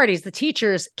authorities, the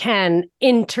teachers, can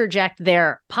interject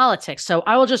their politics. So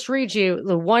I will just read you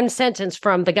the one sentence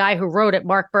from the guy who wrote it,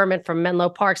 Mark Berman from Menlo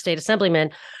Park State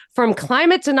Assemblyman. From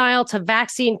climate denial to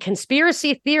vaccine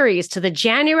conspiracy theories to the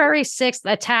January 6th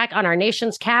attack on our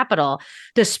nation's capital,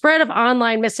 the spread of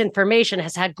online misinformation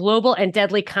has had global and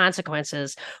deadly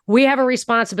consequences. We have a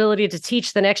responsibility to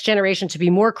teach the next generation to be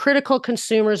more critical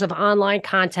consumers of online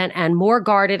content and more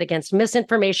guarded against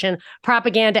misinformation,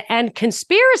 propaganda, and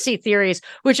conspiracy theories,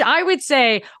 which I would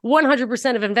say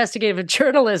 100% of investigative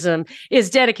journalism is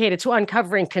dedicated to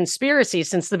uncovering conspiracies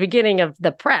since the beginning of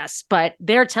the press. But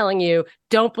they're telling you,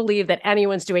 don't believe that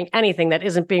anyone's doing anything that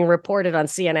isn't being reported on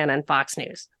CNN and Fox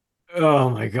News. Oh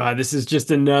my God, this is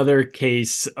just another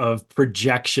case of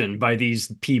projection by these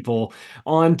people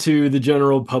onto the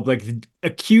general public.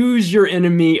 Accuse your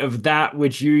enemy of that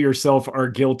which you yourself are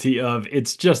guilty of.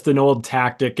 It's just an old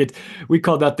tactic. We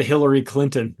call that the Hillary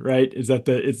Clinton, right? That's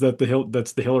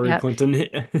the Hillary Yep.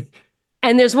 Clinton.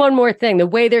 And there's one more thing. The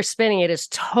way they're spinning it is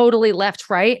totally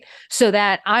left-right, so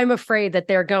that I'm afraid that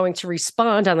they're going to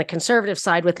respond on the conservative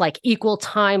side with like equal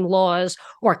time laws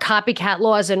or copycat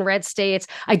laws in red states.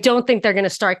 I don't think they're going to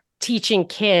start teaching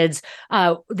kids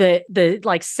the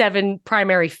like 7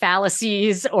 primary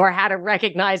fallacies or how to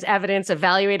recognize evidence,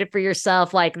 evaluate it for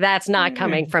yourself. Like that's not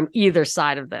coming from either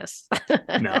side of this.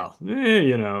 No,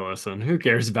 listen, who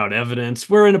cares about evidence?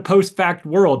 We're in a post-fact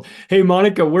world. Hey,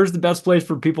 Monica, where's the best place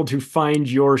for people to find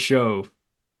your show?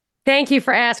 Thank you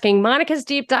for asking.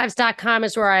 monicasdeepdives.com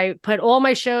is where I put all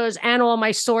my shows and all my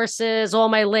sources, all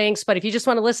my links. But if you just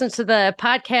want to listen to the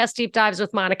podcast Deep Dives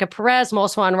with Monica Perez, I'm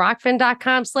also on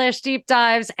rockfin.com/deep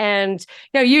dives, and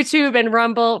YouTube and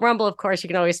Rumble. Rumble, of course, you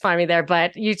can always find me there,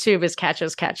 but YouTube is Catch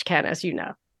as Catch Can, as you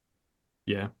know.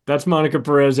 Yeah, that's Monica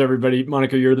Perez, everybody.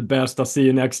 Monica, you're the best. I'll see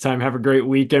you next time. Have a great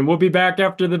weekend. We'll be back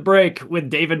after the break with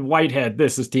David Whitehead.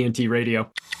 This is TNT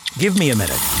Radio. Give me a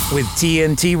minute with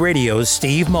TNT Radio's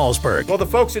Steve Malzberg. Well, the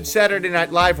folks at Saturday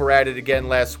Night Live were at it again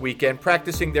last weekend,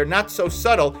 practicing their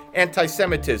not-so-subtle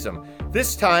anti-Semitism.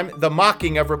 This time, the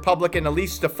mocking of Republican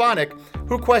Elise Stefanik,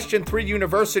 who questioned 3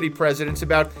 university presidents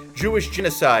about Jewish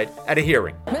genocide at a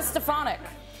hearing. Ms. Stefanik.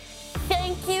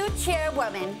 Thank you,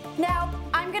 Chairwoman. Now,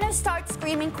 I'm going to start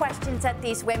screaming questions at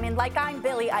these women like I'm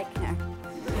Billy Eichner.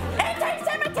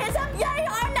 Anti-Semitism, yay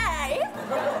or nay?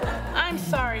 I'm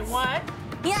sorry, what?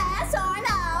 Yes or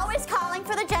no is calling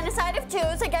for the genocide of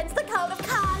Jews against the Code of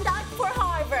Conduct for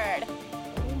Harvard.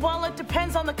 Well, it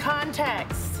depends on the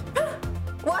context.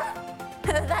 What?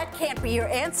 That can't be your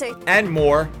answer. And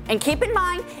more. And keep in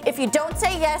mind, if you don't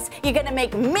say yes, you're going to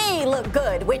make me look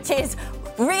good, which is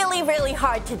really, really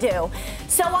hard to do.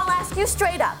 So I'll ask you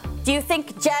straight up. Do you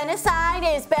think genocide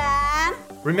is bad?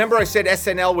 Remember I said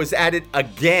SNL was at it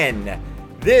again.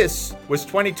 This was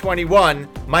 2021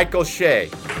 Michael Shea.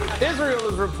 Israel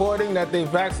is reporting that they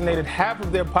vaccinated half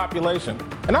of their population.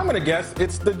 And I'm going to guess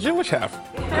it's the Jewish half.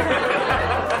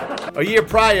 A year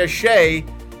prior, Shea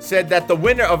said that the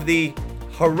winner of the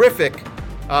horrific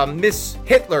Miss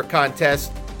Hitler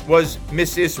contest was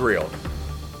Miss Israel.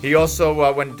 He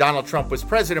also, when Donald Trump was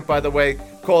president, by the way,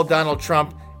 called Donald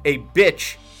Trump a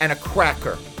bitch and a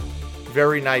cracker.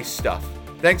 Very nice stuff.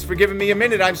 Thanks for giving me a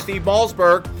minute. I'm Steve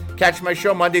Malzberg. Catch my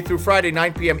show Monday through Friday,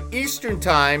 9 p.m. Eastern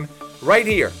Time, right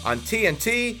here on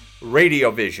TNT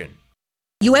Radio Vision.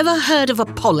 You ever heard of a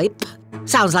polyp?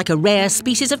 Sounds like a rare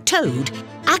species of toad.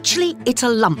 Actually, it's a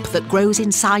lump that grows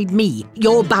inside me,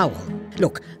 your bowel.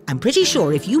 Look, I'm pretty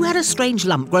sure if you had a strange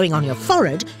lump growing on your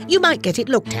forehead, you might get it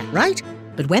looked at, right?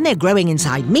 But when they're growing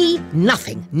inside me,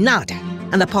 nothing, nada.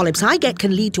 And the polyps I get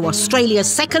can lead to Australia's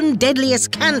 2nd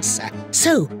deadliest cancer.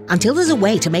 So, until there's a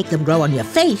way to make them grow on your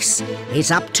face,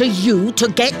 it's up to you to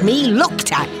get me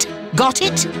looked at. Got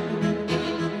it?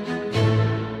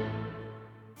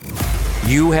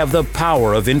 You have the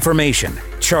power of information.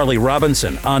 Charlie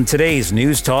Robinson on today's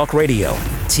News Talk Radio,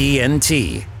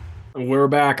 TNT. We're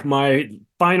back. My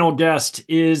final guest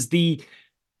is the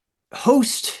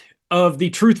host of the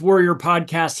Truth Warrior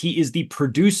podcast. He is the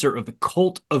producer of the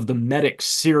Cult of the Medic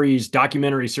series,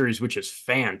 documentary series, which is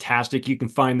fantastic. You can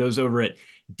find those over at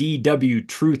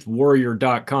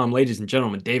dwtruthwarrior.com. Ladies and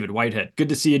gentlemen, David Whitehead. Good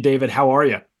to see you, David. How are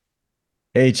you?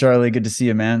 Hey, Charlie. Good to see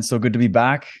you, man. So good to be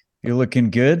back. You're looking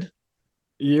good.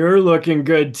 You're looking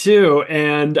good too.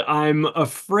 And I'm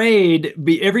afraid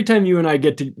every time you and I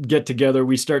get together,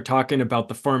 we start talking about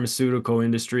the pharmaceutical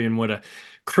industry and what a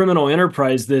criminal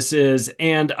enterprise this is.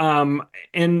 And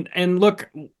look,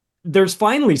 there's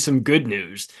finally some good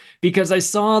news, because I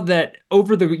saw that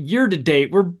over the year to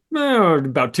date, we're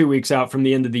about 2 weeks out from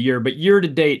the end of the year, but year to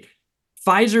date,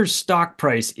 Pfizer's stock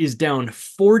price is down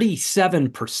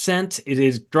 47%. It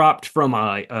is dropped from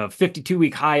a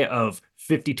 52-week high of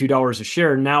 $52 a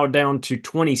share, now down to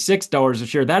 $26 a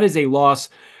share. That is a loss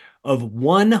of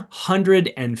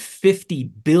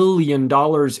 $150 billion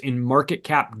in market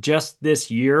cap just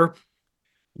this year.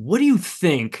 What do you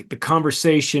think the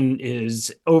conversation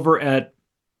is over at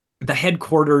the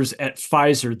headquarters at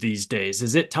Pfizer these days?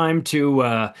 Is it time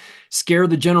to scare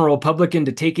the general public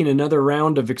into taking another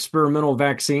round of experimental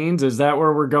vaccines? Is that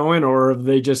where we're going, or are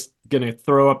they just going to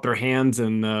throw up their hands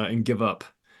and give up?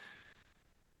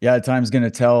 Yeah, time's going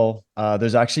to tell.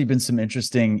 There's actually been some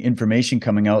interesting information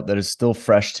coming out that is still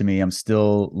fresh to me. I'm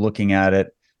still looking at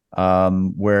it,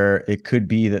 where it could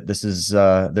be that this is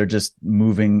they're just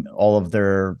moving all of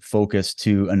their focus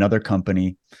to another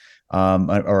company,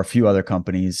 or a few other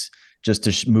companies, just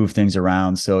to move things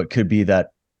around. So it could be that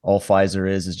all Pfizer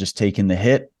is just taking the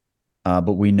hit,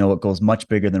 but we know it goes much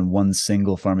bigger than one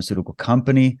single pharmaceutical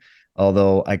company.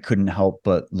 Although I couldn't help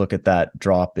but look at that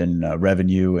drop in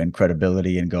revenue and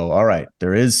credibility and go, all right,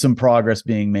 there is some progress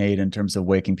being made in terms of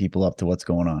waking people up to what's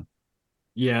going on.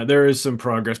 Yeah, there is some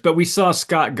progress, but we saw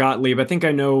Scott Gottlieb. I think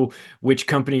I know which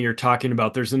company you're talking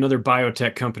about. There's another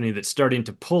biotech company that's starting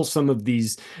to pull some of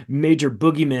these major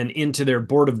boogeymen into their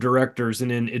board of directors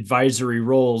and in advisory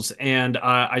roles. And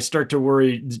I start to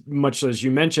worry, much as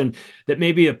you mentioned, that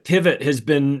maybe a pivot has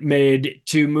been made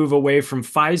to move away from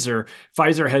Pfizer.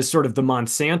 Pfizer has sort of the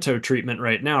Monsanto treatment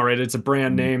right now, right? It's a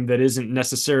brand name that isn't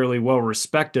necessarily well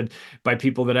respected by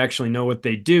people that actually know what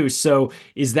they do. So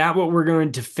is that what we're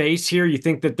going to face here? You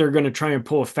think that they're going to try and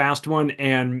pull a fast one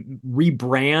and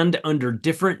rebrand under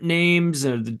different names,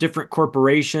 the different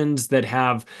corporations that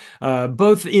have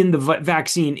both in the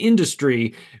vaccine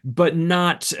industry, but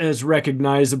not as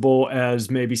recognizable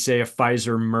as maybe, say, a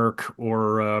Pfizer, Merck,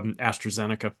 or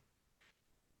AstraZeneca?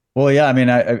 Well, yeah, I mean,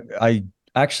 I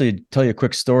actually tell you a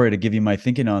quick story to give you my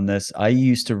thinking on this. I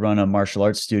used to run a martial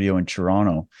arts studio in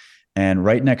Toronto, and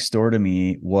right next door to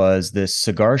me was this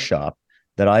cigar shop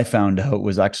that I found out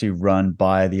was actually run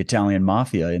by the Italian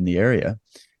mafia in the area.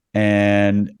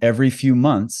 And every few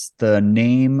months, the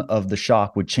name of the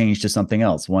shop would change to something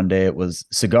else. One day it was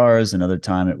cigars, another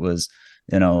time it was,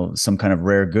 some kind of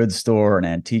rare goods store, an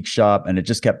antique shop, and it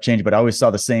just kept changing. But I always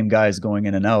saw the same guys going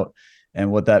in and out.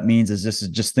 And what that means is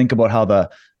just think about how the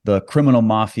criminal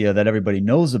mafia that everybody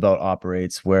knows about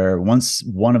operates, where once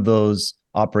one of those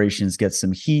operations gets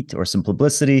some heat or some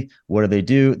publicity, what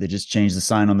do? They just change the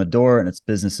sign on the door and it's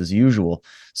business as usual.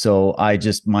 So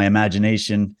my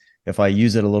imagination, if I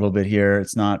use it a little bit here,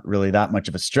 it's not really that much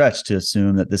of a stretch to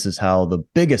assume that this is how the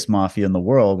biggest mafia in the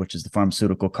world, which is the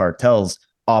pharmaceutical cartels,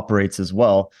 operates as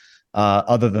well.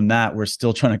 Other than that, we're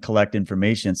still trying to collect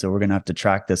information. So we're going to have to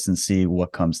track this and see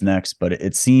what comes next. But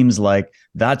it seems like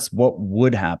that's what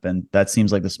would happen. That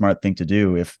seems like the smart thing to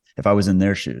do if I was in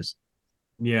their shoes.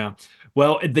 Yeah.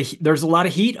 Well, there's a lot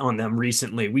of heat on them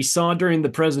recently. We saw during the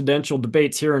presidential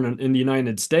debates here in the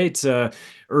United States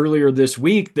earlier this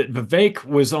week that Vivek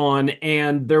was on,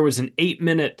 and there was an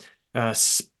 8-minute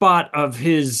spot of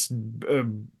his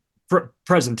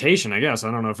presentation. I guess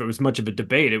I don't know if it was much of a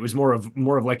debate. It was more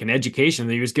of like an education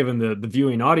that he was giving the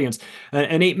viewing audience.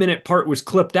 An 8-minute part was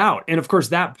clipped out, and of course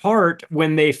that part,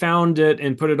 when they found it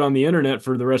and put it on the internet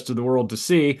for the rest of the world to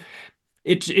see,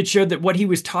 it showed that what he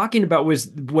was talking about was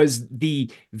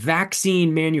the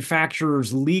vaccine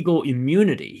manufacturer's legal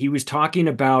immunity. He was talking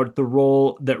about the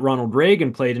role that Ronald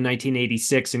Reagan played in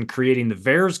 1986 in creating the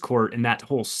VAERS court and that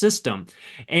whole system.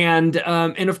 And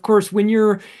of course, when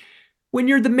you're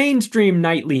the mainstream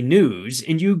nightly news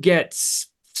and you get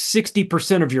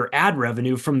 60% of your ad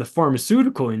revenue from the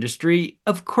pharmaceutical industry,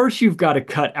 of course you've got to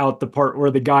cut out the part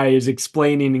where the guy is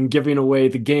explaining and giving away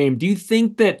the game. Do you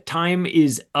think that time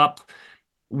is up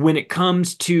when it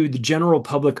comes to the general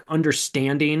public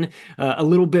understanding a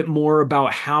little bit more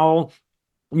about how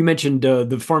You mentioned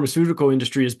the pharmaceutical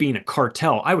industry as being a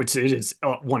cartel. I would say it is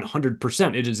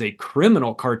 100%. It is a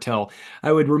criminal cartel.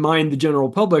 I would remind the general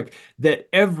public that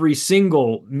every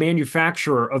single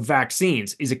manufacturer of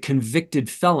vaccines is a convicted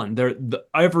felon.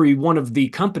 Every one of the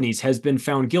companies has been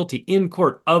found guilty in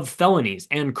court of felonies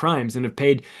and crimes and have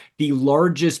paid the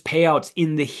largest payouts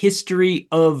in the history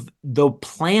of the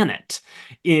planet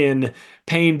in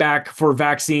paying back for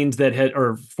vaccines that had,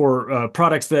 or for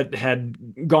products that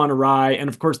had gone awry. And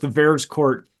of course, the VAERS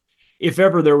court, if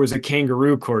ever there was a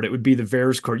kangaroo court, it would be the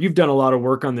VAERS court. You've done a lot of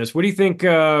work on this. What do you think?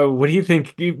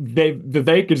 Vivek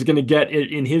is going to get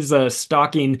in his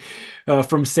stocking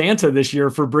from Santa this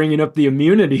year for bringing up the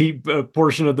immunity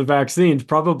portion of the vaccines?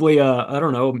 Probably, I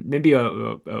don't know, maybe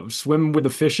a swim with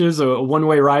the fishes, a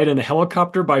one-way ride in a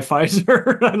helicopter by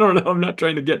Pfizer. I don't know. I'm not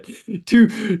trying to get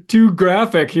too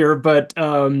graphic here, but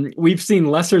we've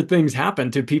seen lesser things happen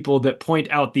to people that point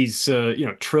out these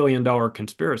trillion-dollar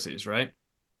conspiracies, right?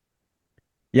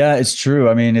 Yeah, it's true.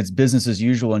 I mean, it's business as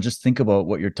usual. And just think about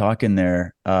what you're talking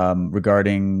there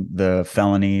regarding the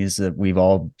felonies that we've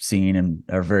all seen and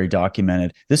are very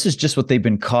documented. This is just what they've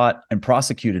been caught and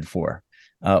prosecuted for.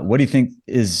 What do you think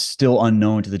is still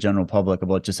unknown to the general public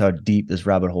about just how deep this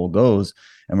rabbit hole goes?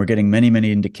 And we're getting many,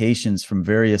 many indications from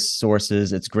various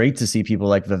sources. It's great to see people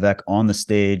like Vivek on the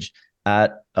stage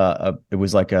at it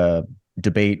was like a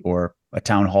debate or a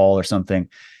town hall or something.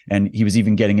 And he was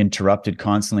even getting interrupted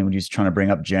constantly when he was trying to bring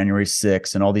up January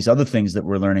 6th and all these other things that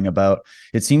we're learning about.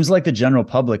 It seems like the general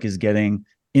public is getting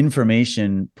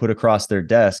information put across their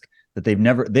desk that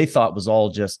they thought was all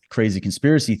just crazy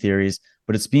conspiracy theories,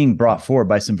 but it's being brought forward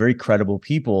by some very credible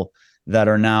people that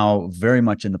are now very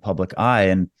much in the public eye.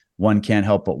 And one can't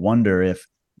help but wonder if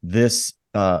this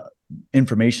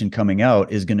information coming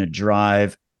out is going to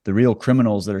drive the real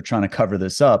criminals that are trying to cover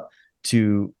this up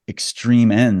to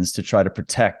extreme ends to try to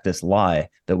protect this lie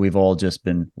that we've all just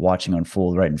been watching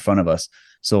unfold right in front of us.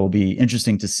 So it'll be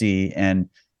interesting to see. And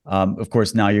of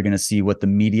course, now you're going to see what the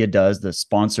media does. The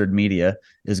sponsored media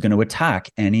is going to attack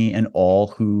any and all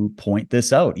who point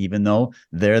this out, even though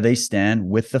there they stand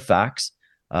with the facts.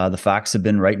 The facts have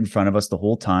been right in front of us the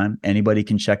whole time. Anybody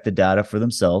can check the data for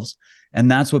themselves. And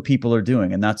that's what people are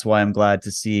doing. And that's why I'm glad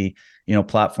to see,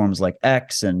 platforms like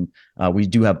X, and we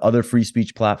do have other free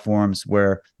speech platforms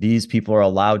where these people are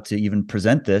allowed to even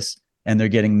present this, and they're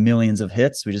getting millions of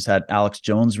hits. We just had Alex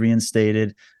Jones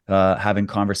reinstated, having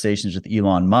conversations with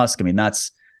Elon Musk. I mean,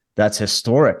 that's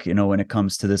historic, when it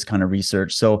comes to this kind of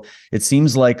research. So it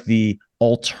seems like the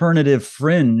alternative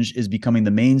fringe is becoming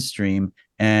the mainstream,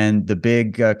 and the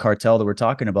big cartel that we're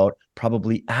talking about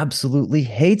probably absolutely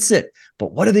hates it.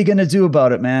 But what are they going to do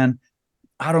about it, man?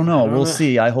 I don't know. We'll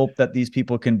see. I hope that these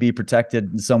people can be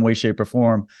protected in some way, shape, or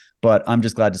form. But I'm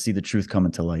just glad to see the truth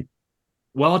coming to light.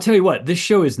 Well, I'll tell you what, this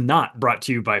show is not brought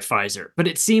to you by Pfizer, but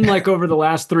it seemed like over the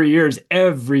last 3 years,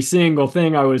 every single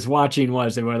thing I was watching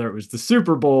was, whether it was the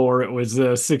Super Bowl or it was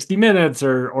 60 Minutes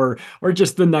or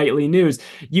just the nightly news,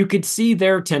 you could see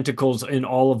their tentacles in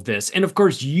all of this. And of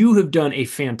course, you have done a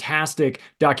fantastic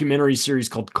documentary series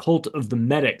called Cult of the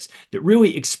Medics that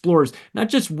really explores not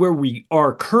just where we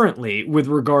are currently with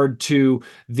regard to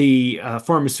the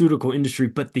pharmaceutical industry,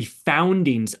 but the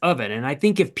foundings of it. And I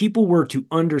think if people were to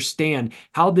understand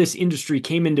how this industry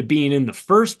came into being in the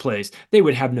first place, they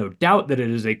would have no doubt that it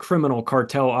is a criminal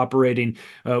cartel operating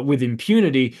with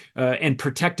impunity and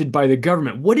protected by the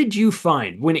government. What did you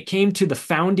find when it came to the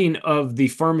founding of the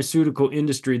pharmaceutical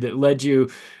industry that led you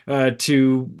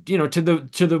to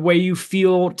the way you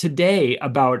feel today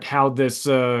about how this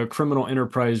criminal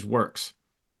enterprise works?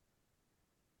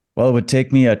 Well, it would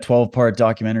take me a 12-part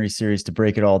documentary series to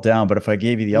break it all down. But if I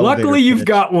gave you the elevator luckily you've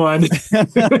got one.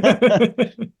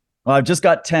 Well, I've just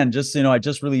got 10. I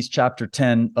just released chapter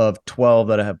 10 of 12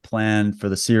 that I have planned for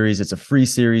the series. It's a free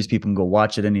series. People can go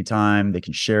watch it anytime. They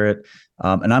can share it.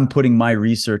 And I'm putting my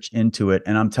research into it.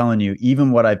 And I'm telling you,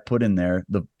 even what I've put in there,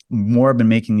 the more I've been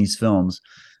making these films,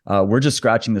 we're just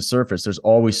scratching the surface. There's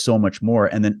always so much more.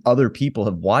 And then other people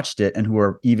have watched it and who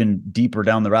are even deeper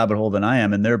down the rabbit hole than I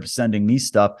am, and they're sending me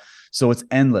stuff. So it's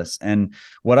endless. And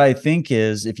what I think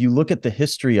is, if you look at the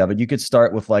history of it, you could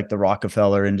start with like the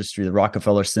Rockefeller industry, the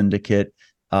Rockefeller Syndicate.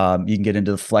 You can get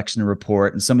into the Flexner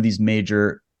Report and some of these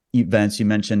major events. You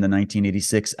mentioned the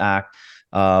 1986 Act,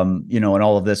 and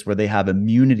all of this where they have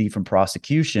immunity from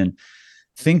prosecution.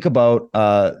 Think about,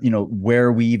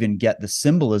 where we even get the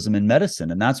symbolism in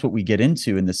medicine. And that's what we get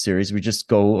into in this series. We just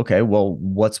go, okay, well,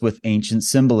 what's with ancient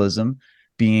symbolism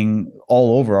being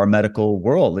all over our medical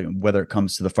world, whether it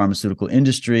comes to the pharmaceutical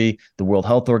industry, the World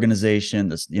Health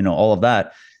Organization, all of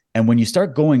that. And when you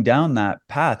start going down that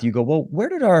path, you go, well, where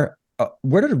did our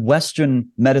where did Western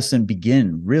medicine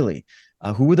begin, really?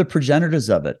 Who were the progenitors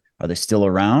of it? Are they still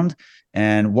around?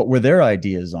 And what were their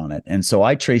ideas on it? And so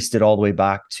I traced it all the way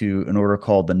back to an order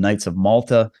called the Knights of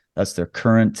Malta. That's their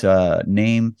current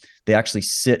name. They actually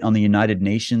sit on the United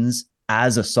Nations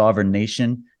as a sovereign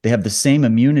nation. They have the same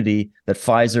immunity that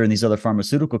Pfizer and these other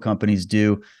pharmaceutical companies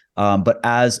do, but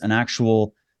as an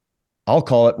actual, I'll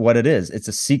call it what it is. It's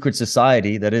a secret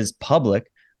society that is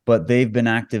public, but they've been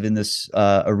active in this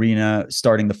arena,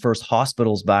 starting the first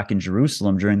hospitals back in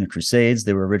Jerusalem during the Crusades.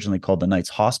 They were originally called the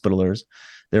Knights Hospitallers.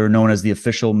 They were known as the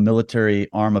official military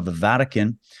arm of the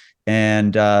Vatican.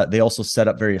 And they also set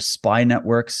up various spy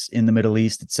networks in the Middle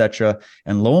East, etc.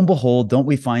 And lo and behold, don't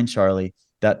we find, Charlie,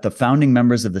 that the founding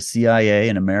members of the CIA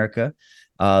in America,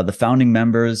 the founding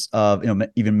members of,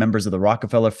 even members of the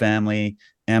Rockefeller family,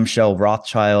 Amschel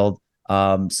Rothschild,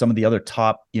 some of the other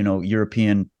top,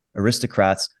 European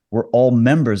aristocrats were all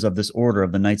members of this order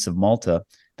of the Knights of Malta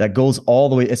that goes all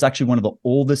the way. It's actually one of the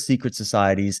oldest secret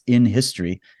societies in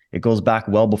history. It goes back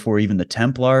well before even the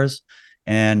Templars.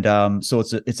 And so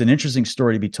it's an interesting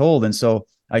story to be told. And so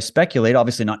I speculate,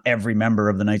 obviously not every member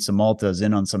of the Knights of Malta is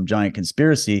in on some giant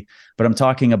conspiracy, but I'm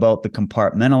talking about the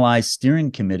compartmentalized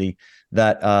steering committee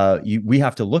that we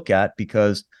have to look at,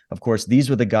 because of course, these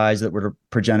were the guys that were the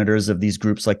progenitors of these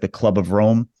groups like the Club of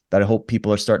Rome that I hope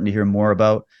people are starting to hear more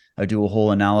about. I do a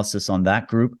whole analysis on that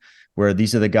group, where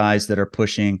these are the guys that are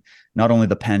pushing not only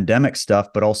the pandemic stuff,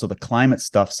 but also the climate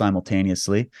stuff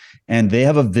simultaneously. And they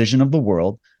have a vision of the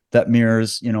world that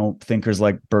mirrors, thinkers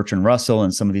like Bertrand Russell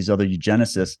and some of these other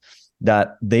eugenicists,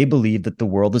 that they believe that the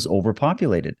world is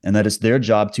overpopulated and that it's their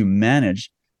job to manage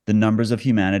the numbers of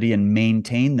humanity and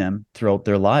maintain them throughout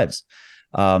their lives.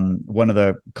 One of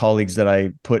the colleagues that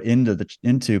I put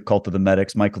into Cult of the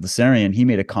Medics, Michael Desarian, he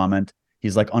made a comment.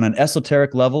 He's like, on an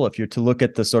esoteric level, if you're to look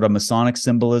at the sort of Masonic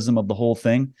symbolism of the whole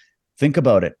thing, think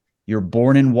about it. You're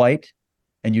born in white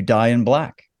and you die in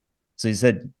black. So he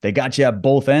said, they got you at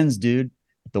both ends, dude.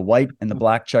 The white and the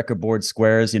black checkerboard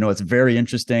squares, it's very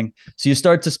interesting. So you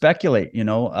start to speculate,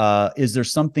 is there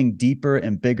something deeper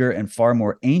and bigger and far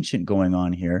more ancient going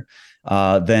on here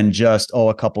than just,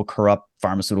 a couple corrupt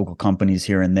pharmaceutical companies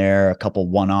here and there, a couple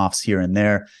one-offs here and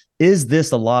there? Is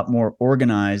this a lot more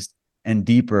organized and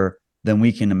deeper than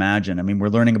we can imagine? I mean, we're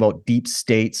learning about deep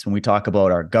states when we talk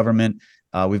about our government.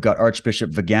 We've got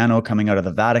Archbishop Vigano coming out of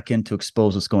the Vatican to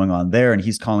expose what's going on there, and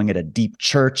he's calling it a deep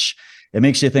church. It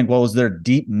makes you think, well, is there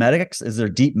deep medics? Is there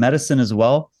deep medicine as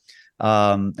well?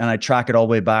 And I track it all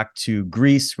the way back to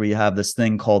Greece, where you have this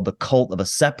thing called the cult of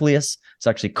Asclepius. It's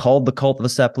actually called the cult of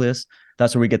Asclepius.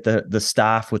 That's where we get the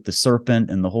staff with the serpent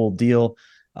and the whole deal.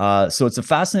 So it's a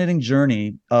fascinating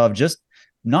journey of just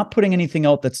not putting anything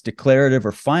out that's declarative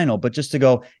or final, but just to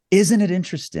go, isn't it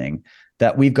interesting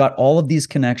that we've got all of these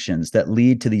connections that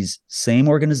lead to these same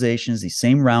organizations, these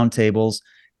same roundtables,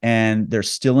 and they're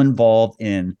still involved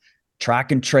in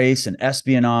track and trace and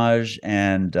espionage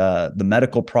and the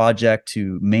medical project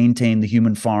to maintain the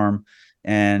human farm.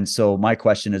 And so my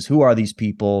question is, who are these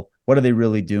people? What are they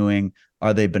really doing?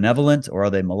 Are they benevolent or are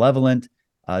they malevolent?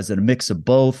 Is it a mix of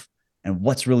both? And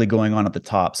what's really going on at the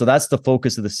top? So that's the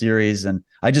focus of the series. And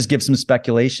I just give some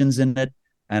speculations in it.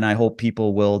 And I hope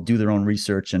people will do their own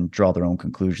research and draw their own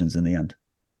conclusions in the end.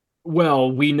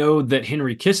 Well, we know that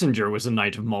Henry Kissinger was a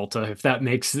Knight of Malta, if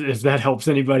that helps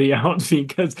anybody out,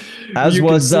 because as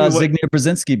was Zbigniew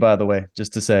Brzezinski, by the way,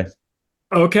 just to say.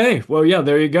 Okay, well, yeah,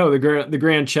 there you go. The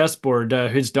grand chessboard.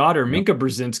 His daughter Minka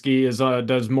Brzezinski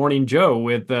does Morning Joe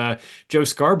with Joe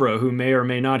Scarborough, who may or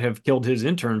may not have killed his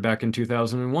intern back in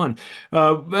 2001.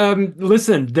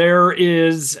 Listen, there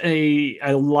is a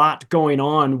lot going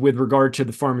on with regard to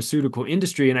the pharmaceutical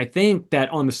industry, and I think that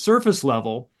on the surface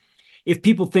level, if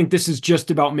people think this is just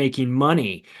about making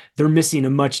money, they're missing a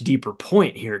much deeper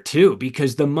point here too,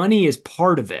 because the money is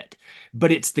part of it,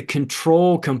 but it's the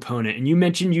control component. And you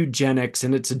mentioned eugenics,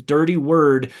 and it's a dirty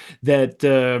word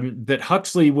that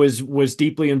Huxley was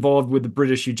deeply involved with the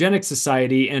British Eugenics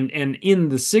Society, and in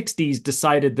the 60s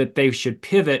decided that they should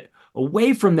pivot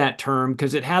away from that term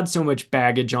because it had so much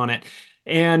baggage on it,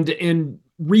 and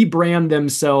rebrand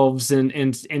themselves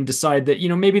and decide that,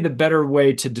 maybe the better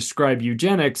way to describe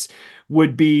eugenics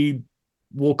would be,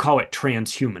 we'll call it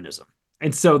transhumanism.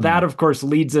 And so that, of course,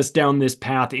 leads us down this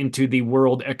path into the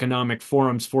World Economic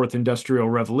Forum's Fourth Industrial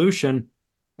Revolution.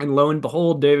 And lo and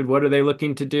behold, David, what are they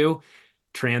looking to do?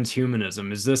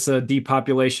 Transhumanism. Is this a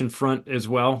depopulation front as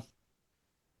well?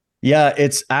 Yeah,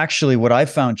 it's actually what I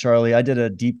found, Charlie. I did a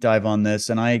deep dive on this,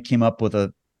 and I came up with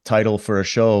a title for a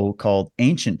show called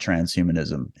Ancient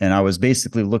Transhumanism. And I was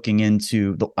basically looking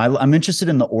into I'm interested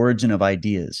in the origin of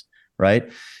ideas,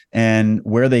 right? And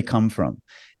where they come from.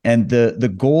 And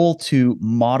the goal to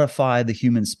modify the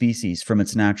human species from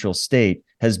its natural state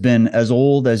has been as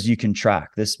old as you can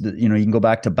track. This, you can go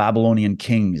back to Babylonian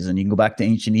kings, and you can go back to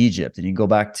ancient Egypt, and you can go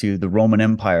back to the Roman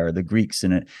Empire, the Greeks,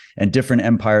 and different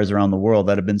empires around the world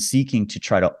that have been seeking to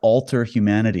try to alter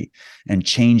humanity and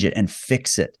change it and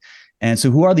fix it. And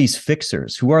so who are these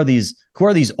fixers? Who are these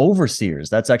overseers?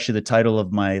 That's actually the title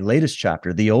of my latest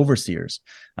chapter, The Overseers.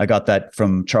 I got that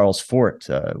from Charles Fort,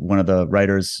 one of the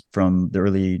writers from the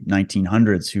early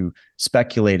 1900s, who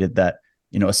speculated that,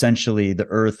 essentially the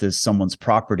earth is someone's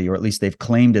property, or at least they've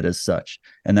claimed it as such,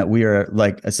 and that we are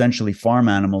like essentially farm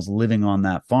animals living on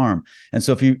that farm. And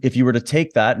so if you were to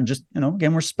take that and just,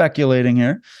 again, we're speculating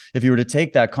here, if you were to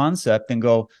take that concept and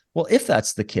go, well, if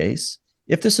that's the case,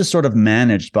 if this is sort of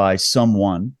managed by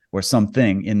someone or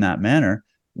something in that manner,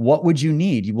 what would you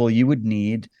need? Well, you would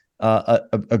need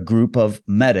a group of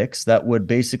medics that would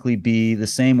basically be the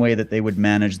same way that they would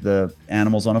manage the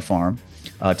animals on a farm,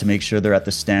 to make sure they're at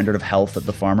the standard of health that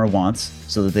the farmer wants,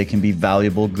 so that they can be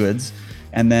valuable goods.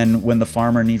 And then when the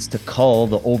farmer needs to cull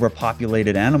the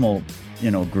overpopulated animal,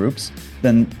 groups,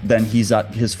 then he's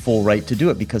at his full right to do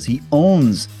it, because he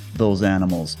owns those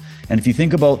animals. And if you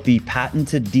think about the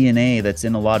patented DNA that's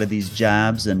in a lot of these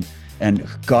jabs and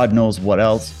God knows what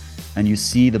else, and you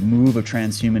see the move of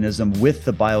transhumanism with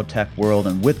the biotech world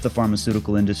and with the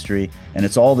pharmaceutical industry, and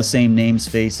it's all the same names,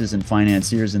 faces, and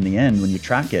financiers in the end when you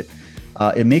track it,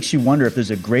 it makes you wonder if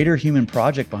there's a greater human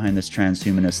project behind this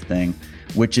transhumanist thing,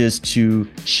 which is to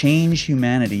change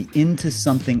humanity into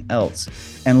something else.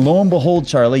 And lo and behold,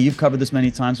 Charlie, you've covered this many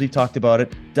times, we've talked about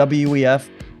it, WEF,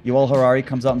 Yuval Harari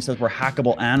comes out and says we're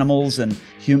hackable animals, and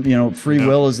free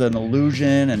will is an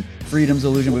illusion and freedom's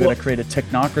illusion. We're going to create a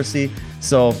technocracy.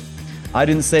 So I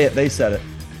didn't say it, they said it.